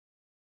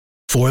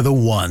For the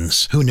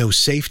ones who know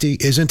safety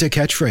isn't a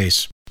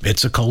catchphrase,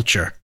 it's a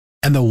culture.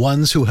 And the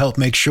ones who help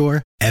make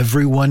sure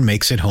everyone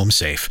makes it home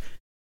safe.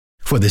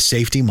 For the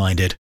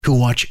safety-minded who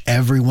watch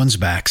everyone's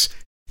backs,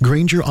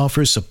 Grainger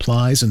offers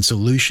supplies and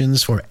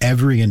solutions for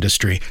every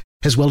industry,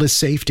 as well as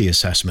safety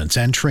assessments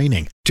and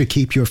training to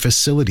keep your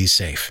facilities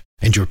safe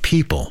and your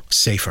people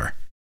safer.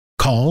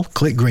 Call,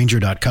 click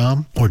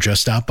Grainger.com, or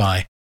just stop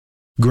by.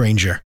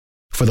 Grainger,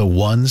 for the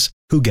ones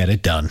who get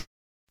it done.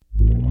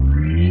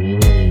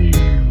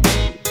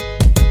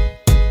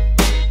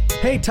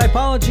 Hey,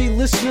 Typology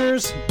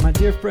listeners, my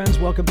dear friends,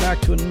 welcome back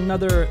to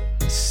another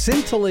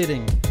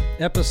scintillating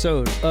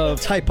episode of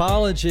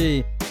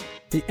Typology,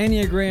 the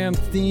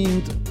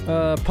Enneagram-themed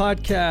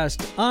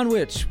podcast on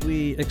which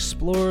we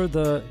explore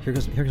the... Here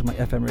goes my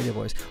FM radio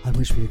voice. On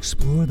which we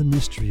explore the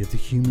mystery of the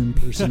human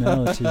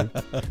personality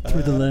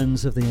through the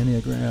lens of the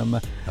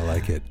Enneagram. I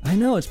like it. I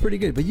know, it's pretty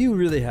good, but you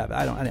really have...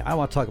 I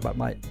want to talk about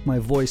my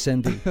voice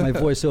envy, my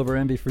voiceover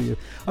envy for you.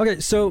 Okay,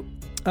 so,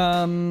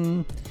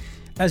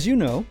 as you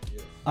know,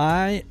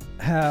 I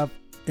have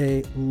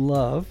a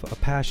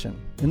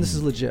passion, and this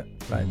is legit,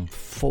 right,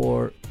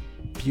 for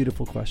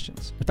beautiful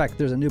questions. In fact,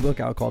 there's a new book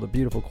out called A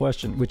Beautiful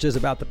Question, which is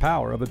about the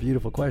power of a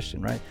beautiful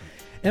question, right?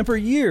 And for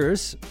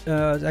years,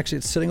 actually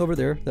it's sitting over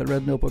there, that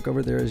red notebook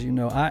over there, as you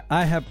know,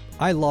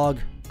 I log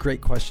great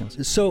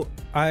questions. So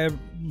I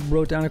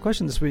wrote down a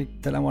question this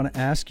week that I want to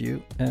ask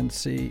you and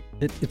see.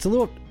 It's a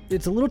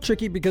little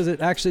tricky because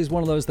it actually is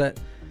one of those that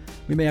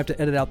we may have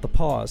to edit out the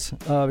pause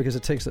because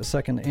it takes a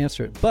second to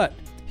answer it. But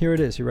here it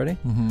is. You ready?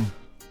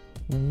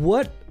 Mm-hmm.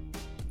 What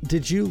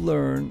did you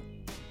learn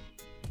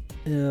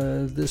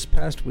this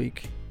past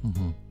week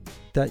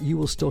that you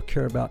will still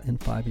care about in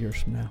 5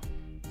 years from now?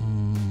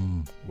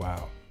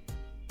 Wow.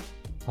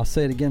 I'll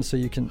say it again so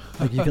you can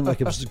give you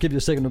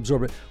a second to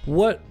absorb it.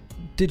 What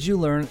did you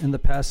learn in the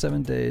past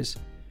 7 days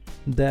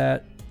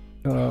that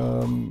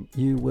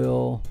you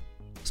will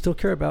still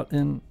care about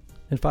in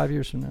 5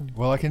 years from now?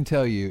 Well, I can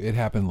tell you it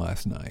happened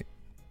last night.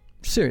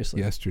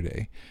 Seriously?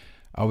 Yesterday.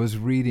 I was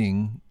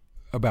reading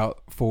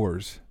about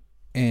fours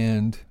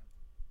and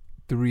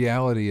the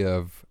reality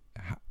of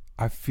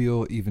I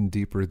feel even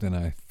deeper than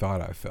I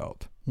thought I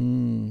felt.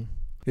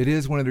 It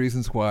is one of the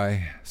reasons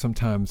why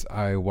sometimes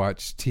I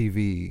watch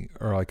TV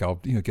or I'll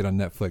get on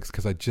Netflix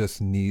because I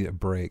just need a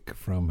break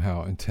from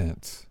how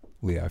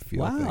intensely I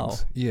feel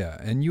things. Yeah,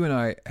 and you and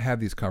I have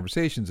these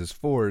conversations as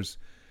fours.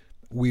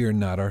 We are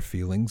not our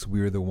feelings.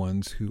 We are the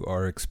ones who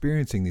are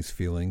experiencing these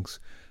feelings.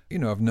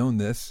 I've known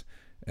this,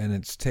 and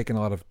it's taken a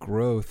lot of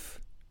growth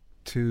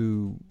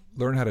to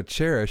learn how to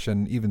cherish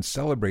and even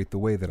celebrate the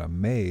way that I'm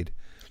made.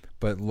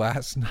 But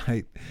last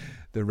night,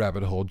 the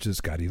rabbit hole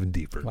just got even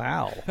deeper.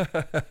 Wow.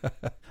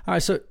 All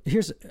right, so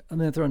I'm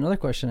going to throw another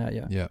question at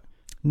you. Yeah.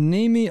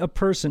 Name me a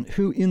person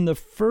who in the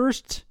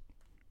first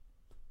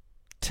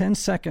 10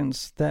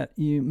 seconds that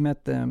you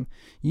met them,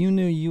 you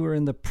knew you were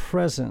in the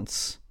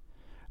presence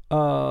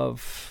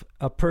of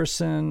a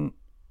person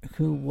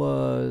who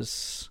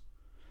was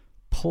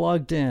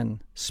plugged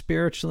in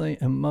spiritually,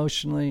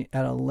 emotionally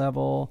at a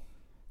level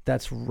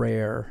that's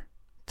rare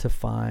to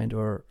find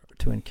or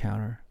to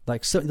encounter.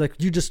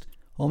 You just,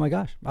 oh my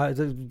gosh,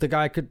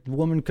 the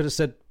woman could have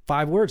said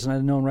 5 words and I'd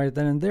have known right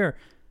then and there,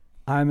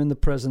 I'm in the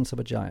presence of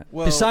a giant.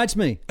 Well, besides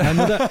me.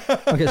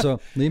 Okay, so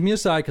leave me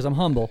aside because I'm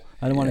humble.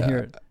 I don't want to hear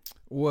it.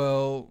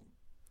 Well,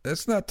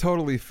 that's not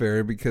totally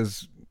fair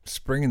because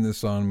springing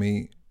this on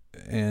me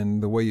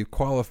and the way you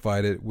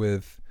qualified it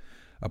with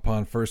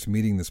upon first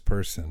meeting this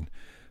person.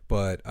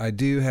 But I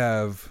do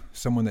have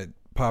someone that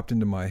popped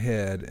into my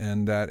head,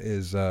 and that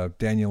is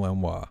Daniel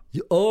Lanois.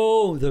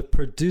 The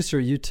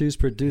producer, U2's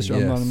producer,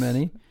 yes. Among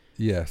many other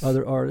Yes.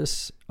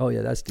 artists. Oh,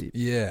 yeah, that's deep.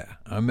 Yeah,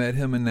 I met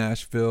him in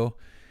Nashville.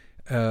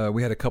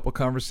 We had a couple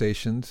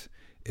conversations.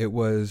 It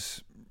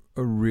was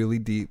a really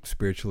deep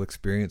spiritual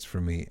experience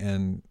for me,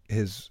 and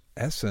his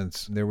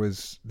essence, there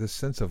was this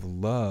sense of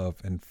love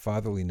and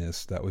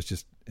fatherliness that was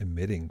just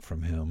emitting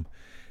from him.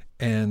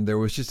 And there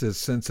was just a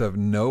sense of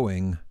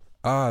knowing,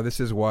 this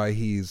is why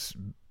he's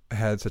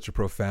had such a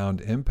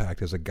profound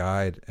impact as a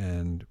guide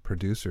and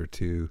producer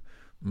to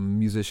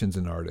musicians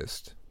and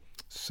artists.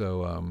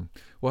 So,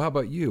 well, how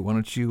about you? Why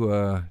don't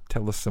you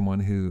tell us someone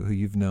who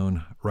you've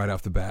known right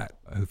off the bat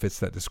who fits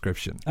that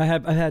description? I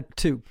had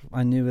 2.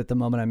 I knew at the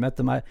moment I met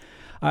them.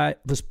 I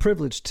was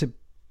privileged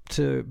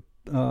to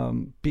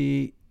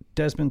be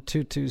Desmond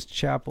Tutu's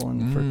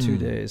chaplain for 2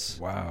 days.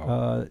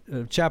 Wow.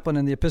 Chaplain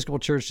in the Episcopal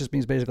Church just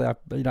means basically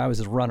I was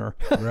his runner.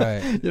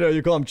 Right.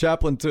 You call him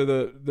chaplain to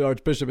the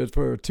Archbishop.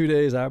 For 2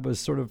 days, I was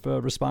sort of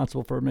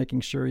responsible for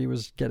making sure he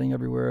was getting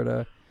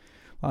everywhere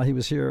while he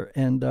was here.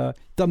 And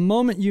the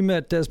moment you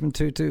met Desmond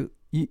Tutu,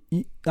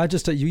 I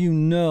just tell you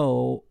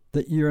know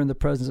that you're in the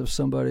presence of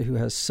somebody who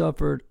has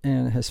suffered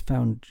and has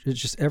found it's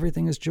just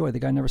everything is joy. The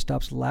guy never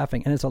stops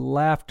laughing, and it's a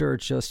laughter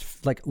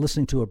just like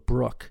listening to a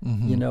brook.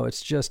 Mm-hmm.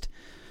 It's just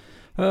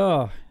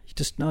you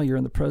just know you're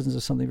in the presence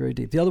of something very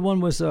deep. The other one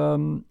was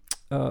Maya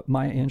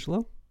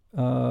Angelou.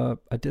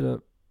 I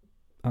did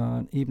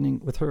an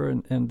evening with her,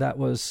 and that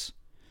was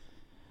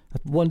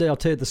One day I'll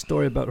tell you the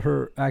story about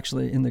her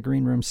actually in the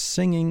green room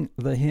singing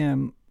the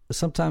hymn,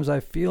 "Sometimes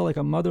I Feel Like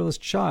a Motherless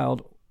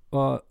Child,"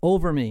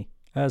 over me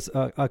as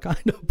a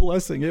kind of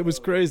blessing. It was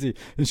crazy.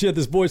 And she had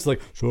this voice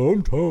like,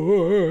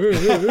 "Sometimes,"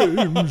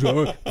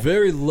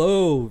 very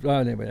low.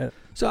 Anyway,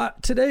 so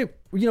today,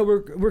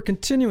 we're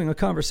continuing a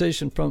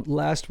conversation from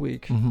last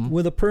week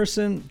with a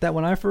person that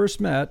when I first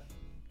met,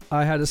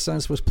 I had a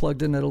sense was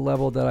plugged in at a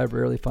level that I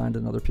rarely find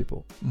in other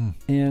people.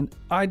 And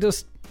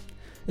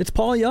it's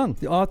Paul Young,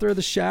 the author of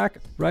The Shack,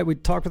 right? We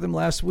talked with him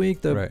last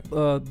week,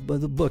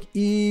 the book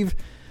Eve,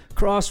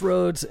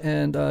 Crossroads,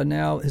 and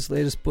now his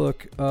latest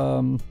book,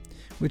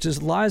 which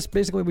is lies.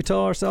 Basically, we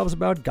tell ourselves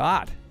about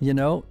God,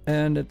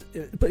 And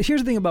but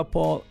here's the thing about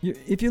Paul.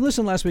 If you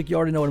listened last week, you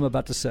already know what I'm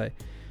about to say.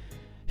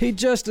 He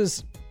just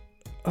is,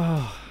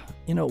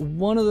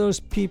 one of those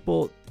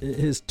people,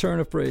 his turn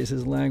of phrase,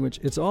 his language,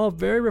 it's all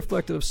very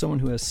reflective of someone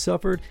who has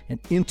suffered and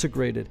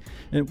integrated.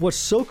 And what's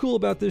so cool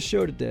about this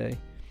show today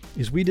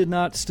is we did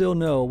not still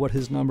know what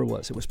his number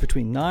was. It was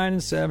between 9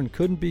 and 7,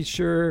 couldn't be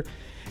sure.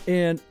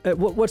 And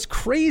what's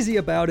crazy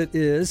about it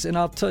is, and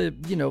I'll tell you,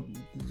 we'll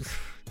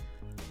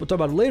talk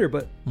about it later,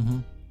 but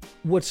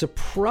what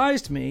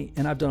surprised me,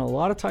 and I've done a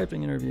lot of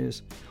typing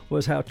interviews,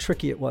 was how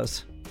tricky it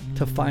was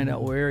to find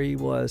out where he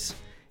was.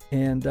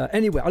 And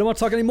anyway, I don't want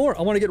to talk anymore.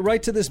 I want to get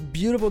right to this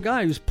beautiful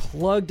guy who's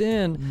plugged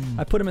in.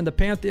 I put him in the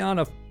pantheon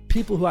of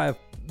people who I have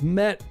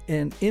met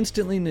and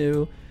instantly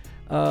knew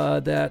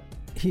that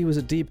he was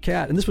a deep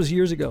cat. And this was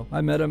years ago.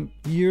 I met him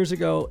years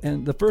ago.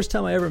 And the first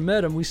time I ever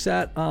met him, we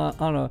sat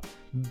on a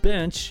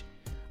bench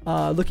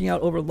looking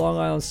out over Long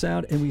Island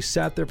Sound, and we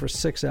sat there for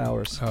 6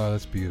 hours. Oh,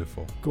 that's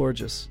beautiful.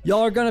 Gorgeous.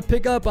 Y'all are going to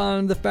pick up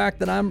on the fact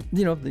that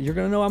you're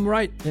going to know I'm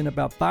right in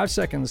about 5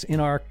 seconds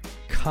in our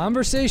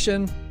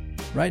conversation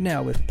right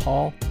now with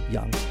Paul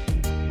Young.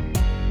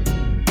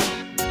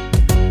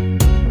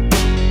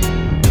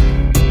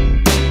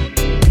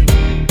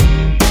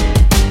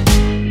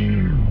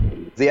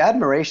 The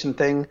admiration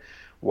thing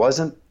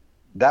wasn't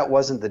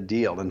the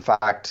deal. In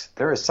fact,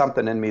 there is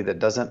something in me that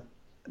doesn't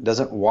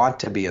want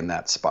to be in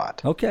that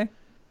spot. Okay.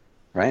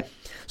 Right?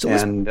 So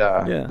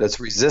that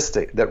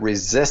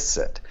resists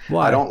it.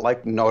 Why? I don't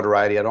like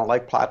notoriety. I don't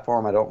like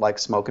platform. I don't like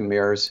smoke and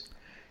mirrors.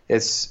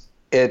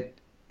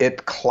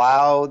 It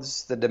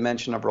clouds the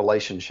dimension of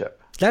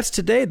relationship. That's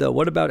today, though.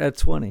 What about at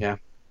 20? Yeah.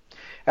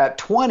 At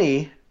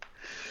 20,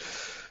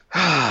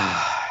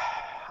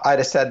 I'd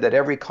have said that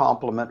every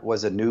compliment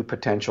was a new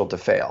potential to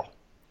fail.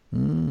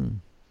 Right?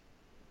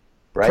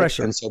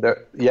 Pressure. And so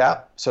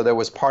there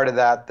was part of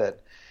that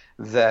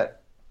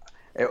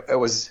it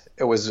was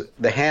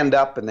the hand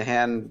up and the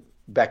hand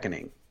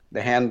beckoning,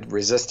 the hand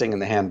resisting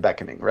and the hand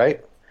beckoning,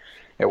 right?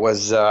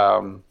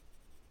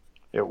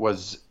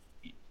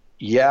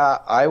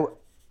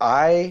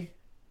 I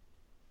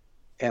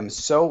am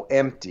so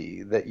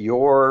empty that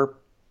your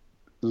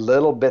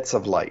little bits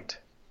of light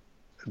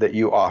that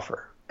you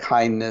offer,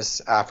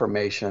 kindness,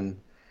 affirmation,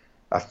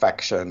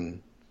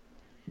 affection,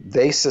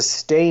 they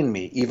sustain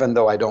me even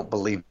though I don't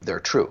believe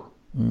they're true.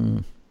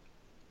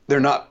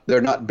 They're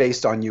not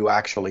based on you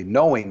actually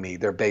knowing me.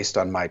 They're based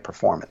on my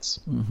performance.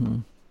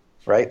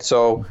 Right?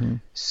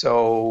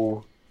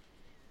 So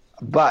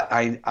but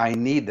I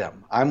need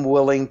them. I'm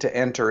willing to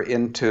enter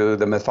into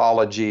the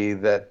mythology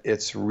that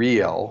it's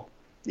real,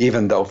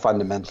 even though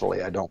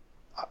fundamentally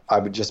I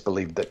would just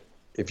believe that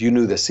if you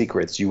knew the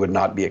secrets, you would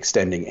not be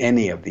extending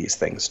any of these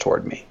things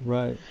toward me.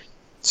 Right.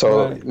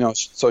 So,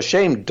 so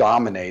shame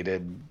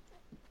dominated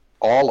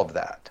all of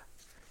that.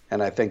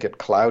 And I think it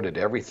clouded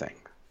everything.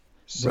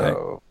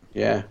 So,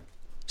 yeah.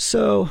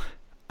 So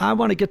I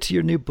want to get to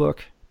your new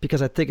book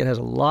because I think it has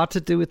a lot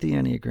to do with the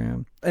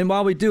Enneagram. And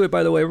while we do it,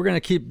 by the way, we're going to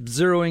keep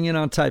zeroing in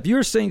on type.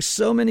 You're saying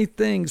so many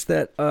things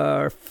that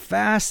are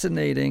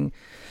fascinating.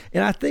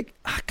 And I think,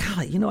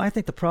 golly, I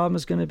think the problem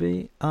is going to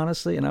be,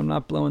 honestly, and I'm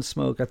not blowing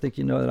smoke. I think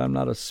you know that I'm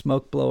not a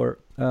smoke blower.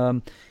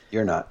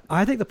 You're not.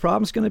 I think the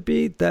problem is going to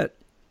be that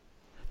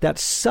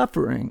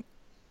suffering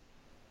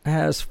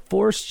has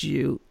forced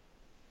you,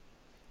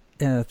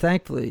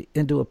 thankfully,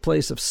 into a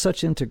place of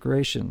such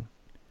integration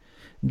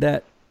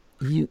that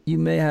you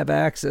may have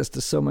access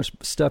to so much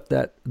stuff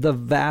that the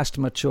vast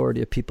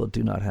majority of people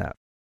do not have.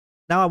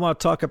 Now I want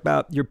to talk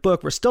about your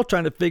book. We're still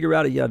trying to figure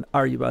out,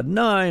 are you a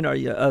 9? Are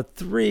you a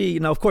 3?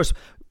 Now, of course,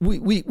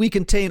 we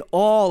contain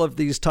all of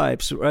these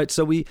types, right?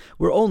 So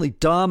we're only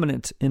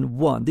dominant in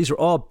one. These are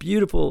all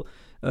beautiful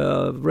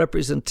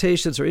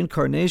representations or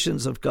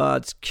incarnations of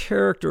God's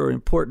character or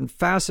important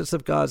facets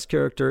of God's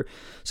character.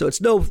 So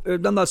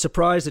I'm not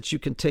surprised that you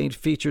contain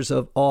features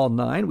of all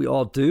 9. We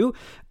all do.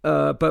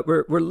 But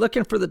we're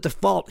looking for the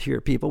default here,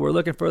 people. We're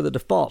looking for the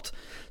default.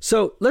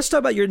 So let's talk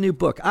about your new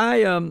book.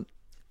 I'm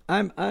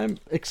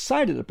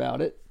excited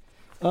about it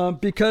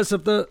because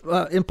of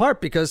in part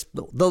because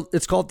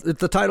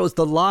the title is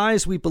The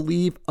Lies We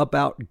Believe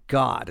About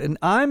God. And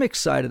I'm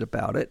excited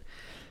about it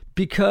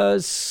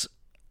because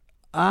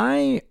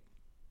I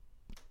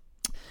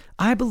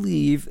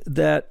believe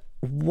that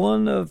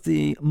one of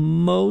the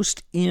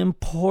most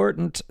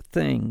important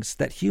things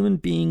that human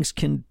beings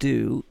can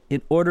do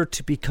in order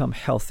to become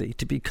healthy,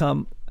 to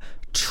become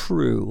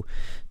true,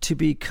 to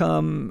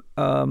become,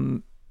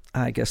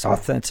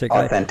 authentic.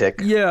 Authentic.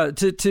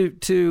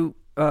 To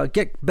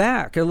get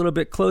back a little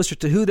bit closer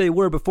to who they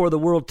were before the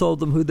world told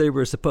them who they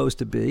were supposed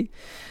to be.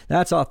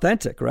 That's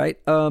authentic, right?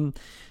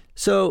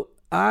 So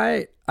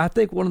I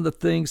think one of the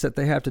things that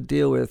they have to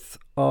deal with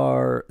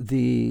are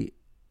the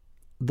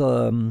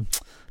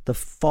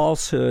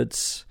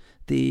falsehoods,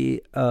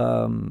 the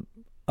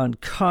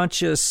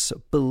unconscious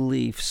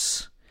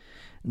beliefs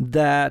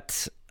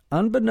that,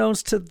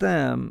 unbeknownst to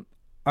them,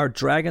 are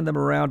dragging them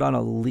around on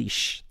a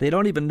leash. They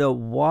don't even know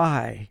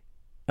why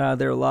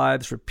their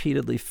lives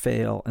repeatedly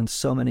fail in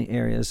so many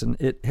areas, and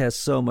it has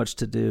so much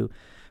to do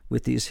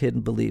with these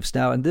hidden beliefs.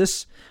 Now, in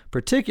this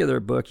particular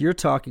book, you're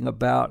talking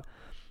about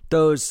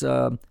those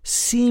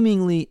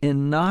seemingly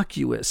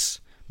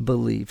innocuous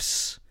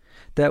beliefs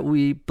that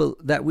we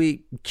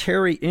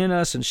carry in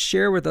us and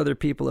share with other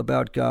people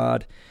about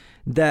God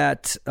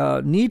that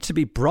need to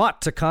be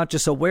brought to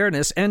conscious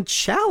awareness and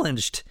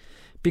challenged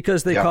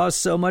because they cause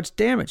so much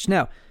damage.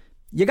 Now,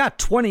 you got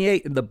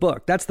 28 in the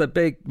book. That's the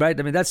big, right?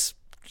 I mean, that's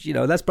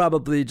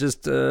probably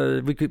just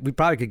we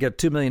probably could get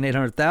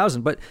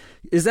 2,800,000. But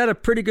is that a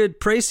pretty good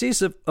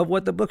précis of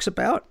what the book's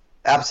about?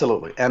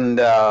 Absolutely. And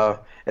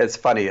it's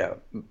funny.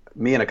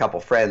 Me and a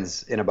couple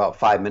friends in about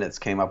 5 minutes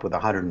came up with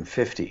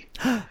 150.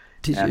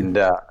 Did you? And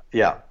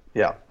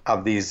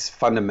of these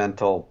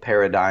fundamental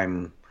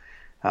paradigm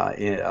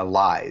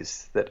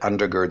lies that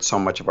undergird so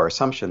much of our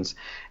assumptions.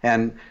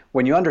 And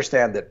when you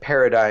understand that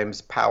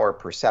paradigms power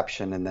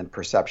perception and then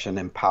perception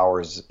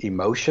empowers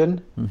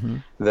emotion,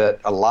 that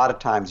a lot of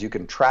times you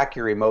can track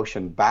your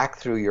emotion back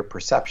through your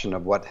perception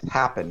of what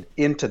happened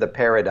into the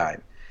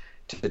paradigm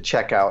to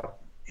check out,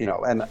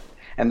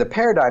 and the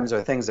paradigms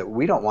are things that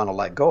we don't want to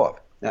let go of.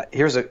 Now,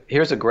 here's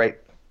a great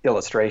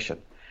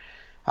illustration.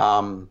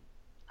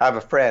 I have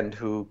a friend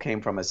who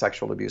came from a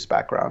sexual abuse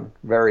background,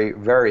 very,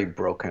 very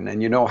broken.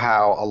 And you know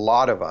how a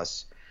lot of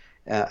us,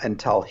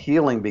 until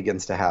healing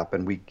begins to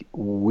happen,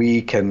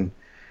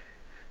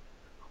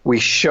 we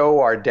show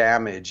our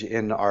damage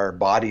in our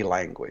body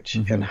language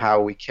and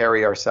how we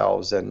carry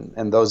ourselves.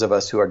 And those of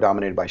us who are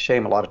dominated by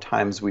shame, a lot of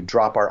times we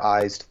drop our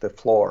eyes to the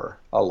floor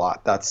a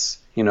lot. That's,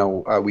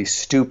 we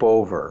stoop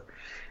over.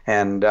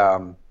 And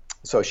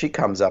so she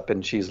comes up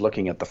and she's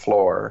looking at the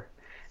floor.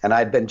 And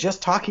I'd been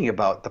just talking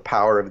about the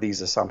power of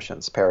these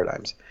assumptions,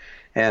 paradigms,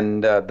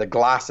 and the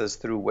glasses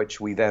through which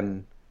we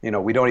then,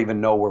 we don't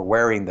even know we're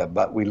wearing them,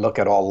 but we look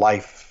at all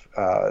life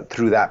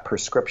through that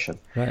prescription.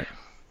 Right.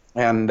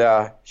 And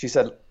she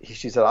said,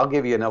 I'll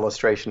give you an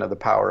illustration of the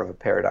power of a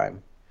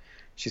paradigm.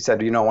 She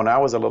said, when I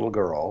was a little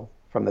girl,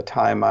 from the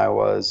time I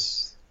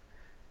was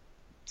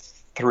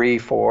 3,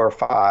 4,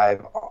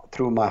 5,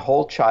 through my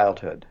whole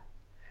childhood,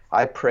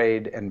 I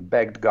prayed and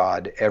begged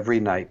God every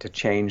night to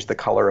change the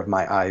color of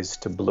my eyes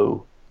to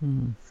blue.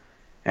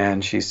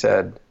 And she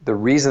said, the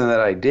reason that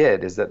I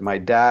did is that my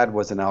dad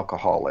was an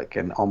alcoholic,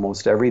 and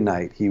almost every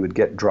night he would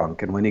get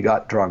drunk. And when he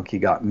got drunk, he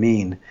got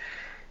mean.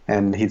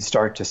 And he'd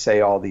start to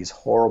say all these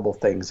horrible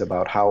things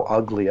about how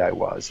ugly I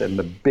was. And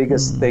the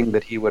biggest thing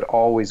that he would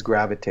always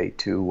gravitate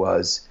to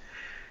was,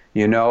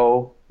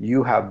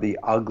 you have the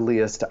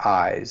ugliest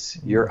eyes.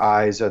 Your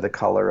eyes are the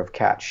color of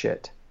cat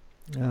shit.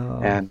 Oh.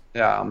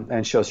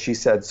 And so she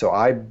said, so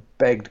I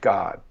begged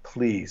God,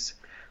 please,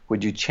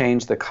 would you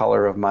change the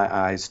color of my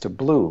eyes to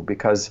blue?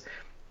 Because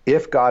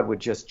if God would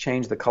just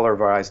change the color of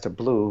her eyes to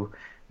blue,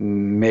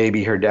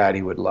 maybe her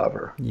daddy would love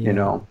her,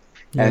 Yeah.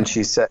 And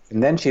she said,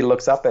 and then she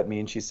looks up at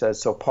me and she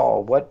says, so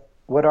Paul,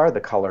 what are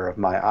the color of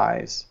my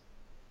eyes?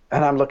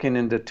 And I'm looking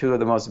into two of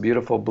the most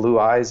beautiful blue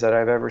eyes that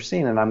I've ever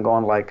seen. And I'm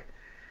going like,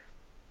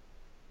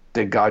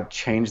 did God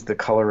change the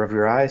color of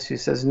your eyes? She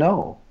says,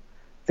 no.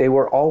 They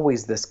were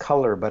always this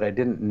color, but I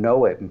didn't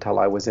know it until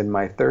I was in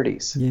my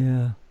 30s.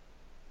 Yeah.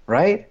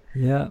 Right?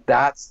 Yeah.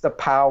 That's the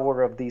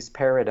power of these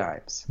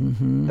paradigms.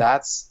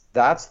 That's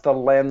the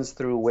lens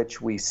through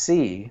which we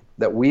see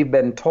that we've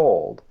been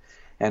told,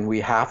 and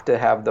we have to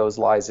have those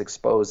lies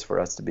exposed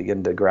for us to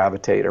begin to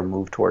gravitate or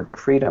move toward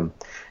freedom.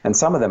 And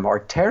some of them are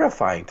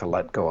terrifying to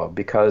let go of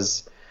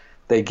because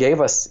they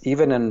gave us,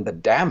 even in the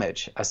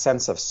damage, a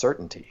sense of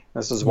certainty.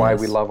 This is why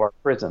we love our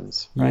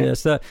prisons. Right?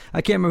 Yes. I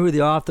can't remember who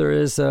the author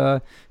is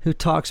who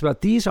talks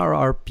about these are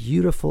our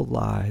beautiful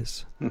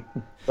lies.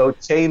 Though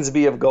chains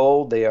be of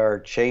gold, they are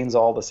chains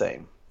all the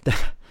same.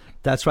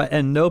 That's right.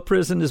 And no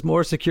prison is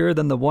more secure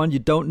than the one you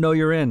don't know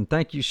you're in.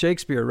 Thank you,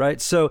 Shakespeare, right?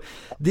 So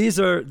these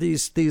are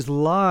these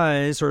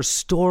lies or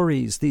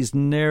stories, these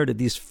narrative,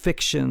 these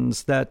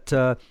fictions that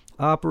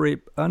operate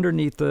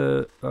underneath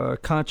the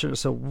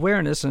conscious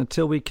awareness, and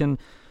until we can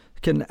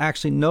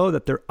actually know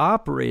that they're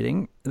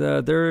operating,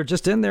 they're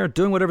just in there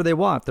doing whatever they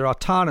want. They're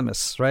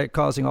autonomous, right?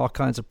 Causing all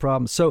kinds of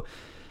problems. So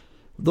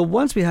the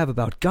ones we have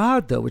about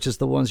God, though, which is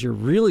the ones you're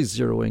really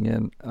zeroing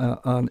in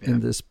on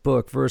in this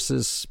book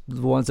versus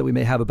the ones that we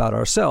may have about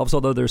ourselves,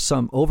 although there's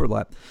some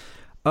overlap.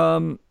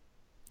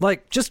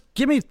 Just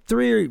give me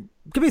 3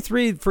 give me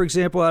 3, for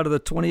example, out of the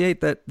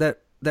 28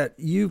 that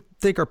you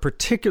think are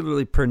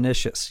particularly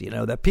pernicious,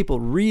 that people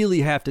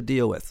really have to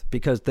deal with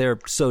because they're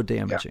so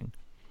damaging.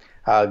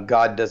 Yeah.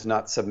 God does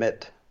not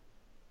submit.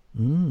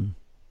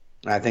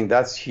 I think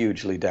that's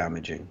hugely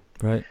damaging.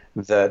 Right.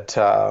 That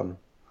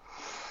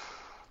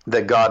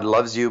God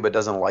loves you but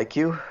doesn't like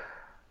you.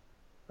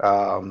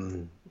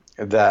 That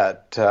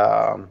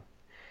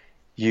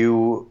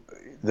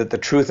the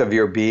truth of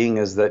your being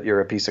is that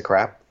you're a piece of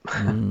crap.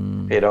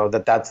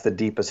 That's the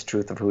deepest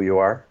truth of who you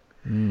are.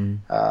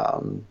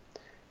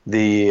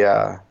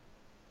 That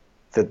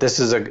this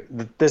is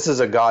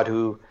a God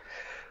who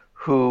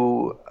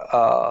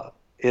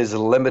is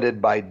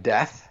limited by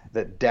death.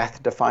 That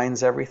death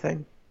defines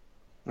everything.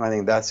 I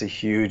think that's a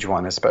huge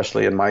one,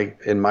 especially in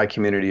my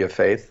community of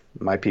faith,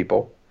 my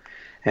people,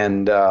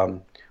 and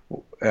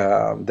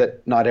that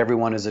not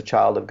everyone is a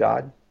child of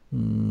God.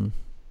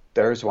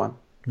 There's one.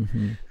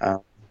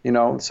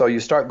 So you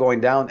start going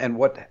down, and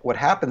what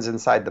happens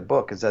inside the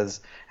book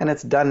is and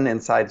it's done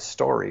inside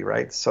story,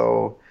 right?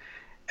 So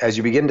as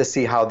you begin to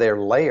see how they're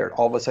layered,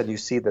 all of a sudden you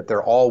see that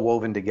they're all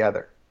woven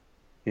together,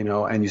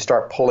 and you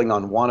start pulling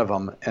on one of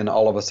them, and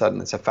all of a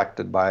sudden it's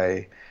affected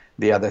by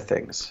the other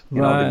things.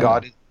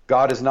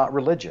 God is not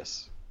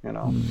religious.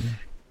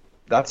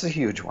 That's a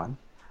huge one.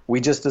 We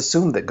just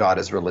assume that God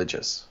is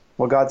religious.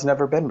 Well, God's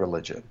never been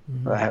religious,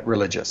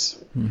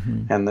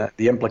 and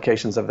the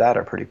implications of that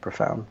are pretty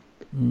profound.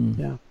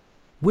 Yeah.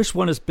 Which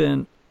one has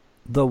been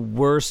the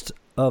worst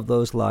of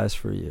those lies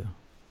for you?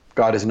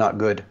 God is not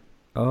good.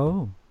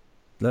 Oh,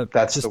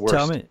 that's just the worst.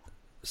 Tell me.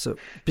 So,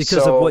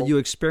 because of what you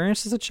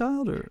experienced as a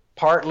child, or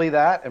partly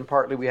that, and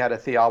partly we had a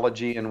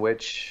theology in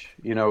which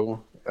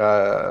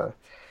God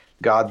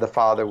the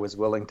Father was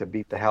willing to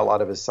beat the hell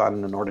out of his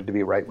Son in order to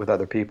be right with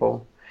other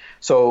people.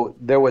 So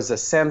there was a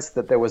sense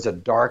that there was a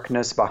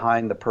darkness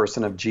behind the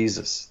person of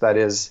Jesus. That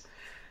is,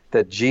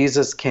 that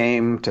Jesus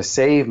came to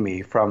save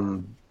me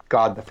from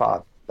God the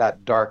Father,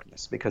 that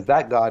darkness, because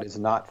that God is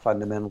not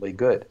fundamentally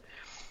good.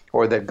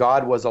 Or that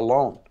God was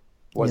alone,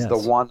 was the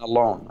one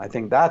alone. I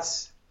think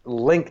that's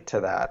linked to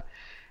that.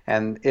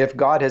 And if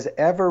God has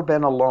ever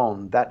been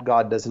alone, that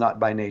God does not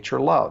by nature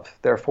love.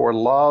 Therefore,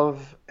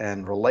 love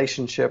and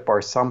relationship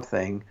are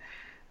something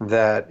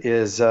that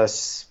is a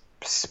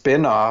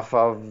spin-off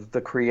of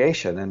the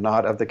creation and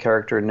not of the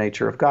character and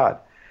nature of God.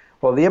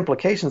 Well, the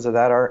implications of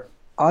that are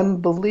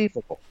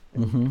unbelievable.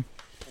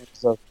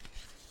 So,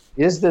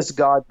 is this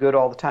God good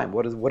all the time?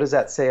 What does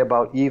that say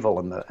about evil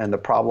and the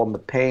problem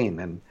of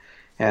pain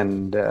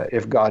and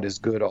if God is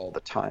good all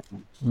the time?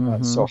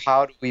 So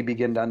how do we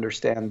begin to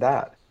understand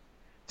that?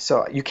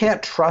 So you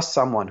can't trust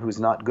someone who's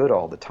not good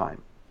all the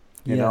time,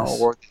 you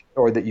know,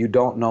 or that you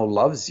don't know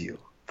loves you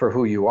for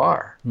who you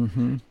are.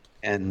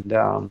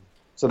 And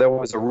so there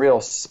was a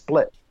real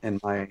split in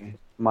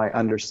my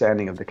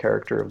understanding of the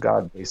character of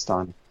God based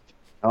on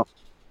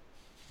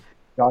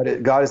God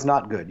is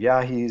not good.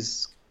 Yeah,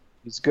 he's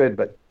good,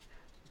 but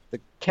the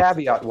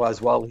caveat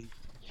was,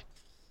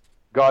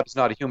 God is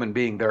not a human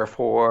being,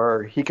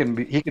 therefore he can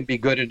be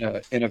good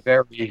in a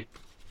very,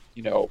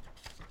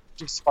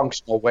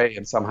 dysfunctional way,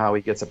 and somehow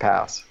he gets a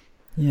pass.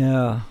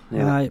 Yeah.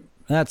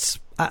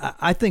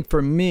 I think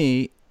for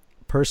me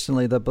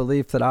personally, the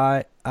belief that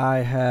I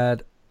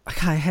had,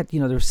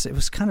 it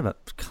was kind of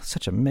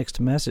such a mixed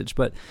message,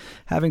 but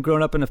having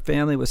grown up in a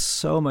family with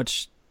so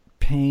much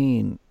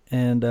pain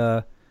and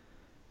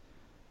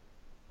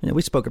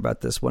we spoke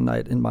about this one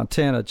night in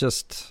Montana,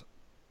 just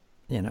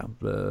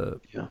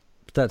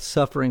that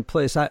suffering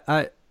place.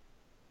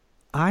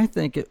 I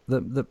think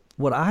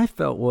what I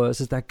felt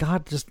is that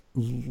God just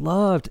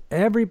loved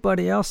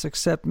everybody else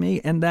except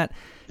me, and that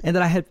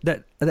I had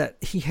that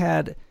he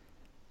had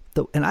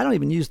and I don't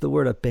even use the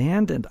word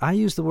abandoned. I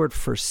use the word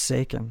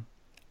forsaken.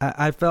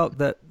 I felt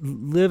that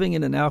living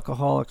in an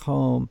alcoholic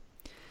home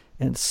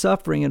and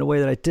suffering in a way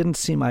that I didn't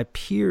see my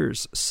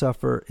peers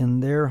suffer in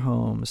their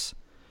homes,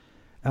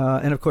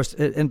 and of course,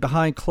 and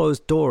behind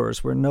closed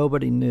doors where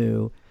nobody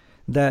knew,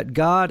 that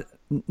God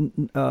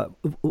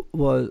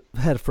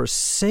had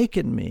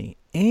forsaken me,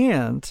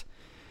 and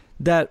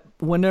that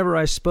whenever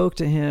I spoke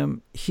to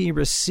him, he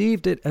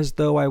received it as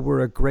though I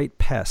were a great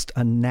pest,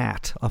 a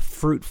gnat, a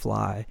fruit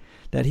fly,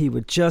 that he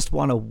would just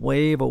want to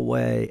wave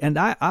away. And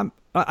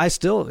I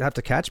still have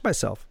to catch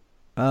myself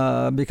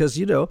because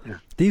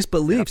these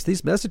beliefs,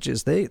 these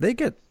messages, they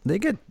get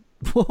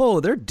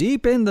they're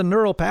deep in the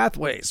neural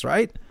pathways,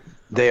 right?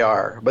 They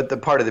are, but the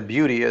part of the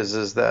beauty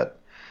is that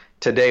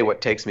today, what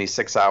takes me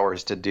 6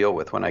 hours to deal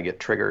with when I get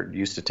triggered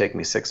used to take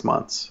me 6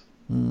 months,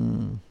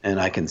 and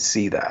I can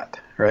see that,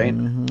 right?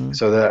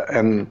 So that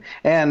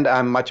and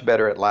I'm much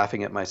better at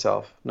laughing at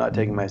myself, not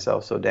taking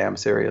myself so damn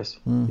serious,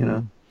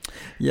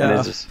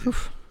 Yeah,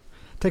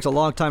 takes a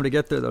long time to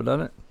get there, though,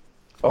 doesn't it?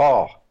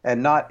 Oh,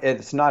 and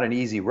it's not an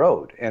easy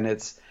road, and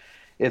it's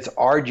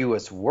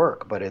arduous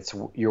work, but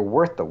you're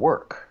worth the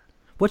work.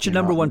 What's your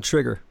number one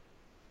trigger?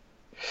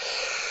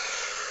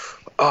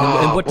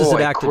 And what does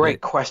it activate?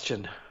 Great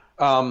question.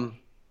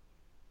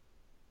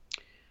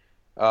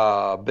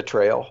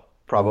 Betrayal,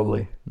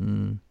 probably.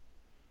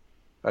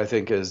 I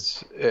think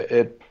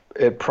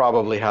it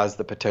probably has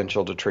the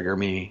potential to trigger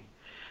me.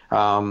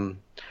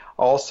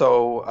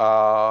 Also,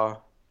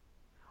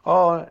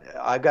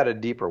 I've got a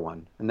deeper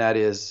one, and that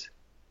is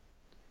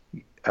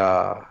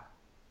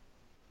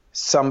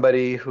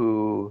somebody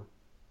who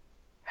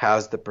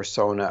has the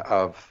persona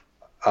of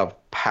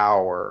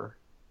power.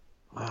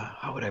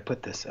 How would I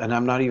put this? And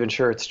I'm not even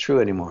sure it's true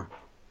anymore.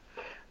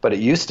 But it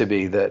used to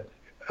be that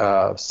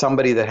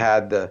somebody that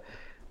had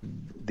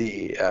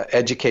the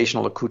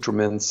educational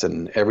accoutrements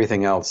and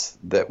everything else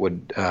that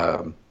would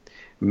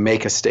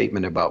make a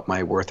statement about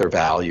my worth or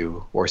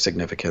value or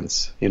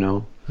significance,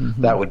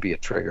 that would be a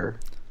trigger.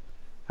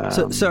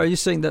 So are you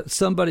saying that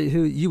somebody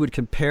who you would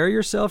compare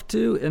yourself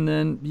to, and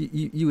then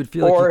you would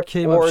feel like you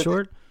came up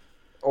short?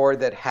 Or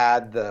that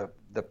had the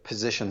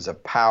positions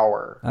of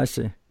power. I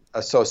see.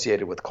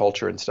 Associated with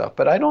culture and stuff.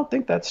 But I don't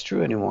think that's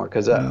true anymore,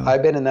 because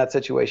I've been in that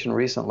situation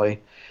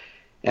recently.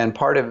 And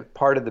part of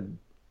the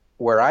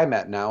where I'm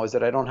at now is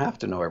that I don't have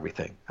to know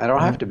everything. I don't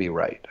have to be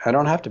right. I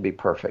don't have to be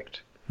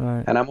perfect.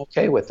 Right. And I'm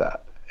okay with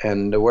that.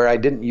 And where I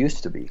didn't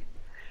used to be.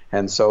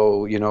 And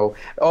so, you know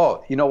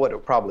what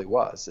it probably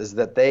was, is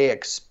that they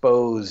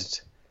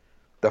exposed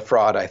the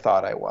fraud I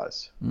thought I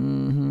was.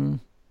 Mm-hmm.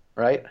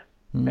 Right?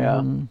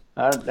 Mm-hmm.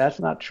 Yeah. That's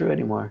not true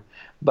anymore.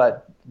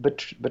 But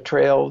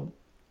betrayal,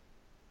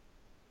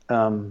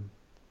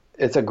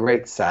 it's a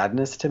great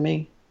sadness to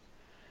me.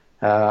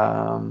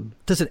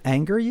 Does it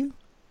anger you?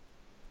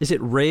 Is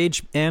it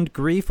rage and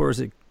grief, or is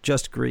it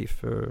just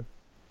grief? Or?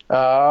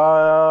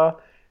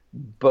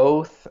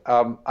 Both.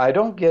 I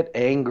don't get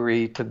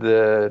angry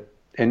to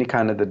any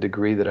kind of the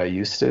degree that I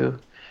used to,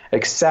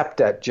 except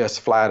at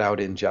just flat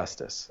out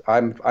injustice.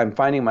 I'm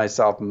finding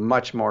myself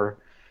much more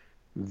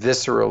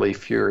viscerally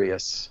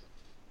furious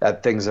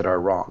at things that are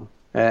wrong,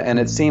 and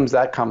it seems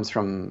that comes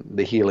from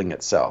the healing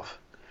itself.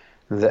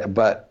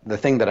 But the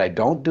thing that I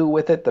don't do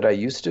with it that I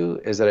used to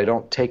is that I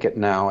don't take it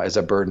now as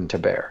a burden to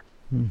bear.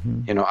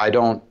 Mm-hmm. I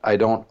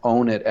don't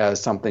own it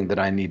as something that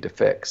I need to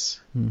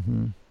fix.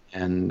 Mm-hmm.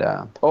 And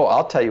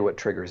I'll tell you what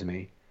triggers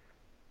me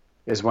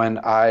is when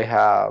I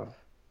have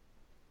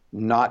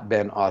not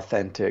been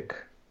authentic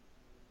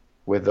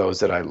with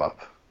those that I love.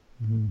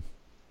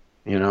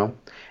 Mm-hmm.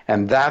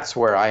 And that's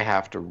where I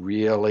have to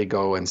really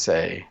go and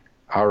say,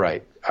 all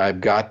right,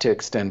 I've got to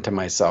extend to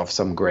myself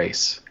some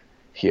grace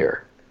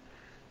here.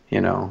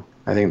 I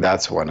think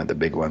that's one of the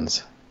big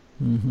ones,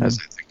 mm-hmm. as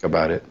I think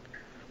about it,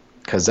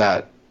 because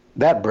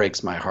that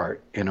breaks my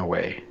heart in a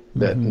way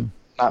that mm-hmm.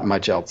 not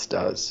much else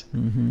does.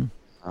 Mm-hmm.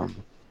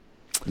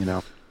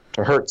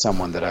 To hurt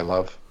someone that I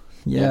love.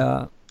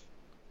 Yeah,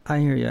 I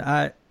hear you.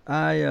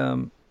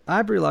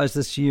 I've realized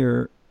this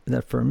year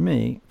that for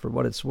me, for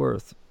what it's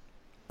worth,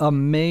 a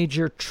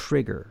major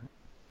trigger,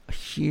 a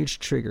huge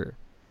trigger,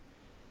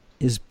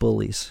 is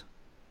bullies.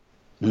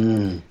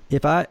 Mm.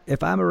 If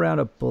I'm around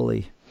a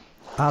bully,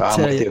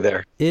 I'm with you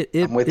there.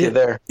 I'm with you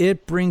there.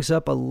 It brings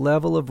up a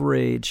level of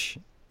rage.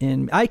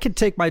 And I could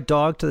take my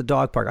dog to the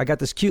dog park. I got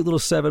this cute little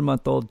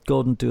 7-month-old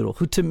golden doodle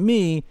who to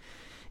me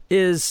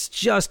is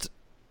just,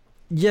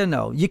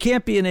 you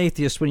can't be an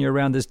atheist when you're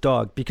around this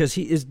dog because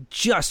he is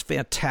just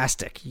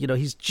fantastic.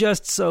 He's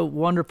just so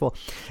wonderful.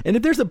 And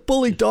if there's a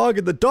bully dog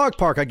in the dog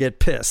park, I get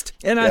pissed.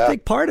 And I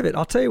think part of it,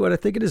 I'll tell you what I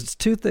think it is. It's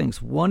two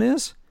things. One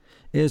is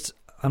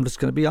I'm just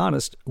going to be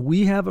honest.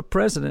 We have a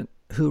president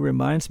who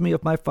reminds me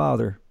of my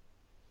father.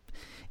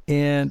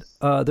 And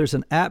there's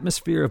an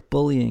atmosphere of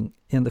bullying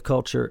in the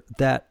culture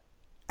that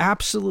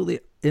absolutely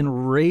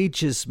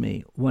enrages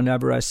me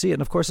whenever I see it.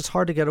 And of course, it's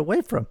hard to get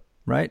away from,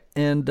 right?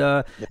 And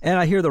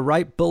I hear the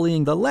right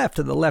bullying the left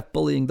and the left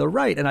bullying the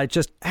right. And I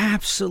just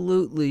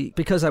absolutely,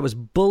 because I was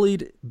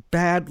bullied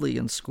badly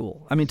in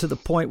school. I mean, to the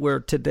point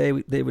where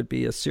today they would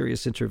be a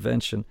serious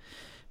intervention.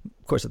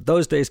 Of course, at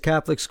those days,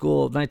 Catholic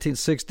school,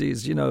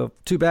 1960s,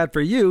 too bad for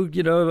you,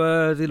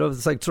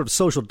 it's like sort of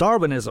social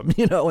Darwinism,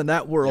 in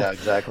that world. Yeah,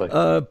 exactly.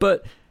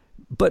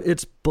 But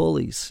it's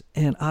bullies.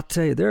 And I'll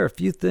tell you, there are a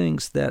few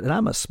things that, and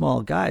I'm a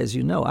small guy, as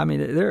you know, I mean,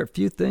 there are a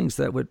few things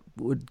that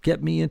would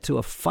get me into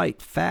a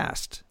fight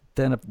fast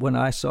than when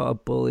I saw a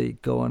bully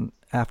going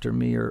after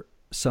me or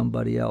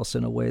somebody else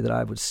in a way that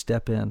I would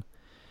step in.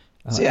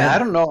 I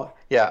don't know.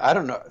 Yeah, I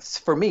don't know.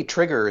 For me,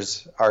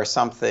 triggers are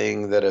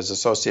something that is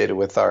associated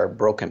with our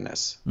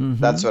brokenness. Mm-hmm.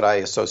 That's what I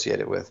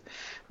associate it with.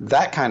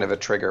 That kind of a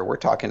trigger, we're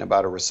talking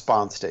about a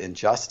response to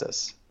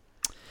injustice.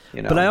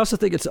 But I also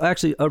think it's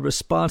actually a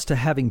response to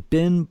having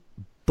been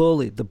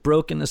bullied, the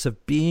brokenness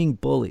of being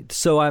bullied.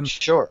 So I'm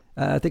sure.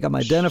 I think I'm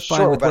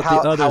identifying with what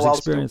the others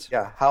experience.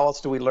 How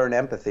else do we learn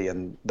empathy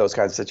in those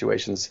kinds of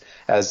situations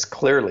as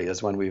clearly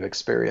as when we've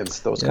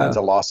experienced those kinds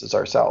of losses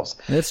ourselves?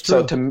 It's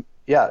true.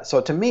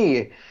 So to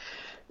me,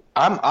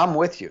 I'm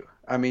with you.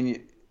 I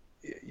mean,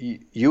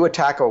 you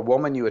attack a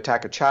woman, you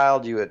attack a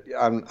child,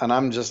 and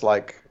I'm just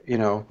like,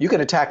 you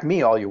can attack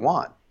me all you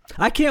want.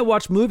 I can't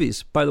watch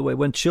movies, by the way,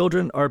 when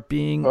children are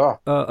being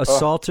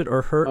assaulted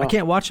or hurt. I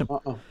can't watch them.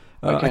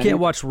 I can't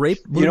watch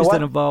rape movies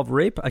that involve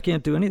rape. I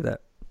can't do any of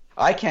that.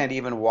 I can't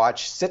even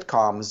watch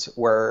sitcoms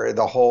where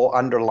the whole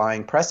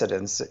underlying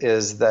precedence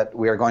is that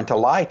we are going to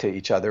lie to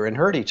each other and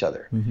hurt each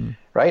other,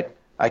 right?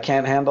 I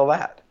can't handle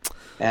that.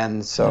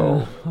 And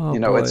so,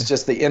 boy. It's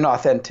just the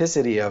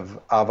inauthenticity of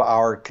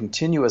our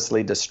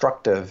continuously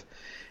destructive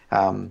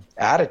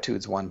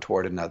attitudes one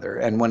toward another.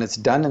 And when it's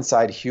done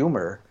inside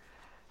humor,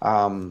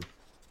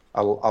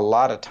 a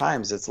lot of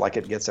times it's like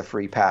it gets a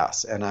free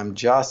pass, and I'm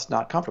just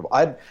not comfortable.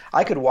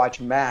 I could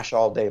watch MASH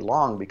all day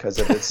long because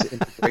of its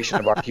integration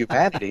of our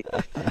humanity,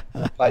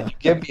 but you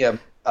give me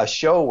a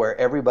show where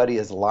everybody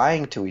is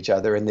lying to each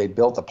other and they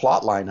built a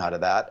plot line out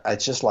of that,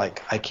 it's just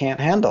like, I can't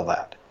handle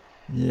that.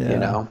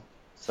 Yeah.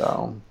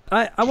 So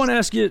I want to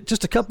ask you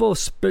just a couple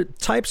of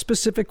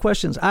type-specific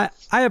questions. I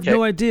have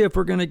no idea if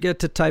we're going to get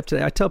to type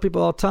today. I tell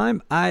people all the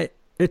time,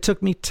 it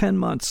took me 10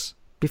 months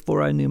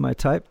before I knew my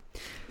type.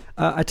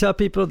 I tell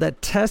people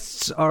that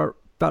tests are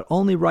about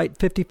only right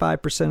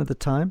 55% of the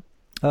time.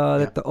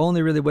 That the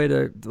only way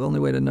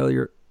to know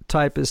your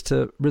type is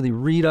to really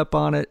read up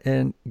on it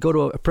and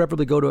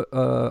preferably go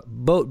to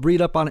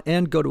read up on it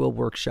and go to a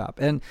workshop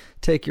and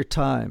take your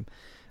time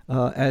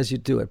as you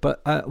do it.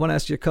 But I want to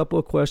ask you a couple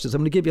of questions.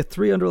 I'm going to give you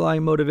 3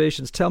 underlying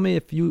motivations. Tell me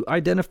if you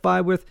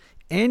identify with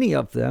any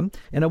of them.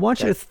 And I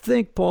want you to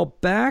think, Paul,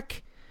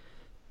 back.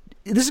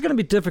 This is going to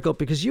be difficult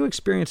because you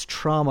experienced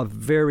trauma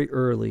very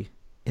early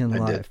in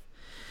life.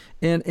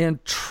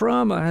 And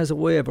trauma has a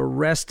way of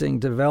arresting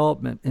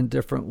development in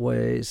different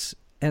ways.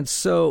 And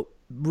so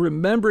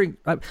remembering,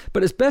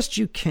 but as best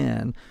you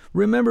can,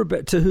 remember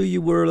to who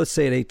you were, let's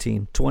say at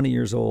 18, 20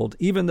 years old,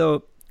 even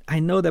though I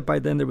know that by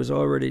then there was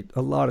already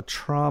a lot of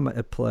trauma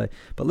at play.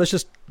 But let's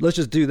just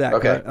do that.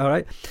 Okay. All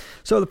right.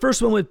 So the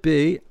first one would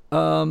be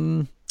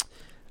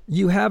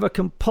you have a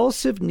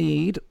compulsive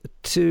need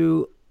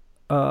to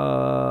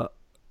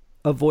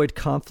avoid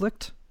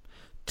conflict,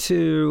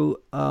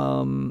 to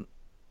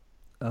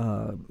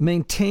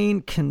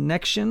maintain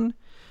connection,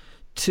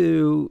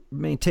 to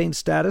maintain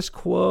status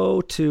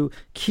quo, to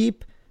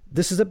keep,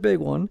 this is a big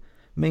one,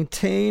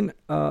 maintain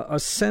a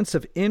sense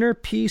of inner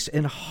peace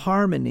and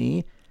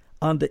harmony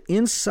on the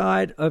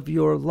inside of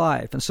your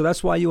life. And so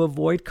that's why you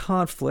avoid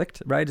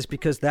conflict, right? Is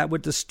because that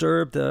would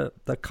disturb the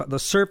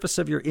surface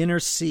of your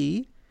inner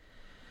sea.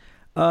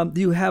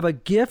 You have a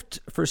gift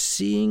for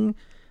seeing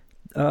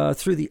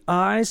through the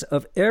eyes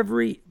of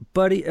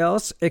everybody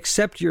else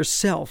except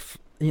yourself.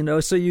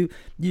 So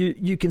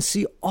you can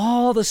see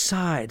all the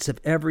sides of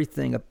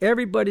everything, of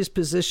everybody's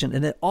position,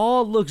 and it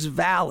all looks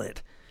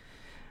valid,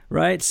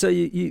 right? So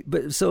you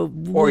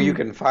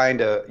can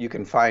find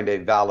a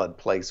valid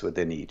place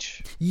within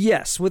each.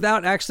 Yes,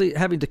 without actually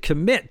having to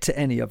commit to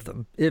any of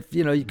them,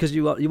 because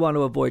you want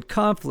to avoid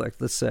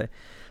conflict. Let's say,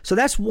 so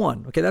that's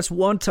one. Okay, that's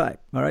one type.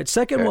 All right.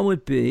 Second one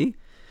would be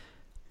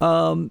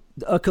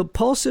a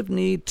compulsive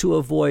need to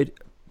avoid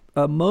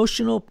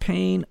emotional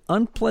pain,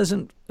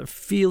 unpleasant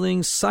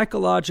feelings,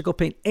 psychological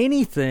pain,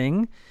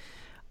 anything.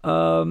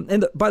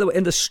 And by the way,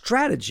 the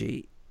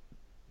strategy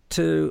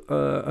to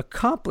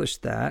accomplish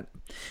that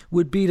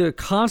would be to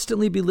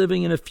constantly be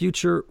living in a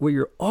future where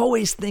you're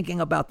always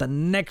thinking about the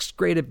next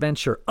great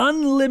adventure,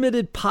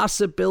 unlimited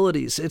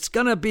possibilities. It's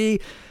going to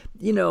be,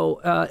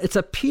 it's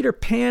a Peter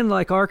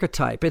Pan-like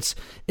archetype.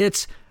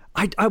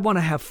 I want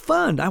to have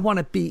fun. I want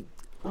to be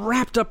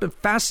wrapped up in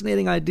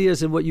fascinating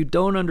ideas. And what you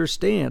don't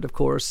understand, of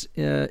course,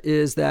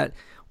 is that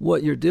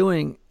what you're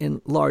doing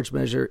in large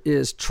measure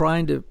is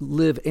trying to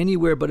live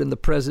anywhere but in the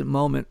present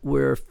moment,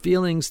 where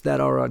feelings that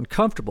are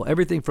uncomfortable,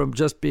 everything from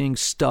just being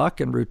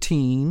stuck and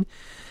routine,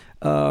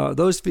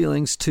 those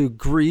feelings, to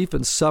grief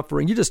and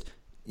suffering,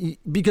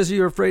 because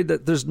you're afraid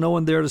that there's no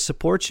one there to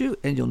support you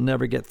and you'll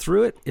never get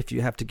through it if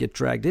you have to get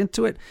dragged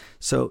into it.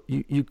 So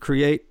you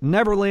create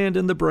Neverland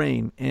in the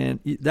brain, and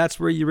that's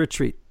where you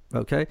retreat.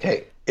 Okay.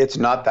 Hey, it's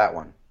not that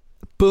one.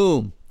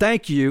 Boom.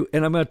 Thank you.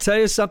 And I'm going to tell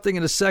you something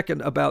in a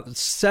second about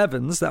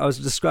sevens that I was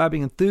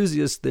describing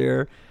enthusiasts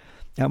there.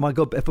 And I'm going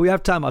to go, if we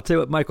have time, I'll tell you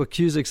what Michael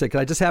Cusick said,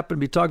 because I just happened to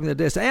be talking the other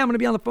day. I said, hey, I'm going to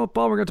be on the phone,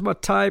 Paul. We're going to talk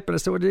about type. And I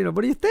said, what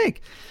do you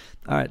think?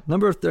 All right.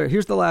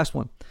 Here's the last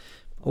one.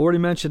 I already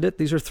mentioned it.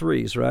 These are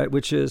threes, right?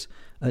 Which is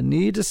a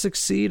need to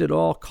succeed at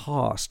all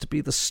costs, to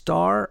be the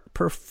star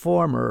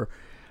performer.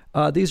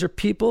 These are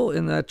people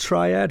in that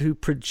triad who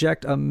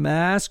project a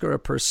mask or a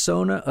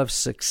persona of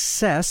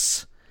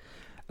success.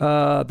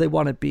 They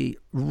want to be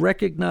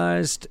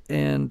recognized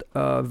and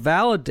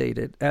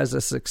validated as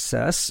a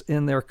success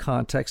in their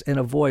context, and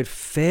avoid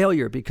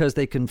failure because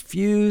they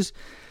confuse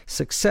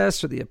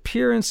success or the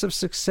appearance of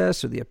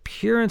success or the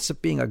appearance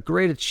of being a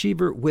great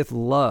achiever with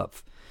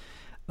love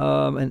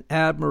and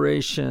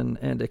admiration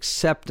and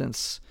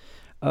acceptance.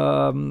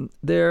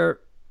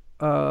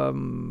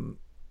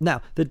 Now,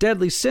 the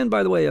deadly sin,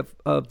 by the way,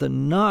 of the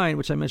 9,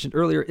 which I mentioned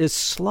earlier, is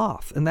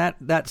sloth. And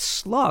that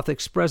sloth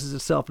expresses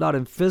itself not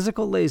in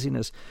physical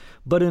laziness,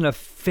 but in a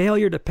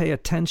failure to pay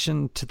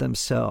attention to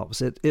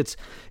themselves. It's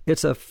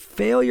a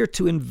failure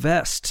to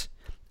invest.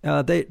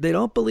 They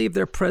don't believe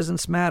their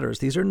presence matters.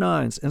 These are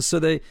 9s. And so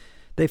they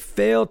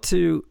fail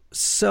to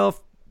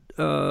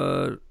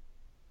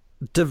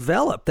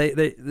develop. They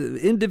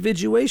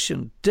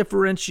individuation,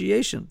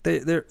 differentiation.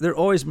 They're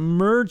always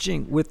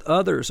merging with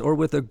others or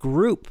with a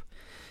group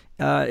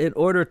in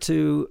order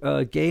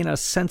to gain a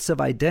sense of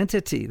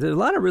identity. There's a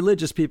lot of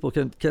religious people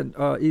can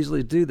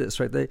easily do this,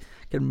 right? They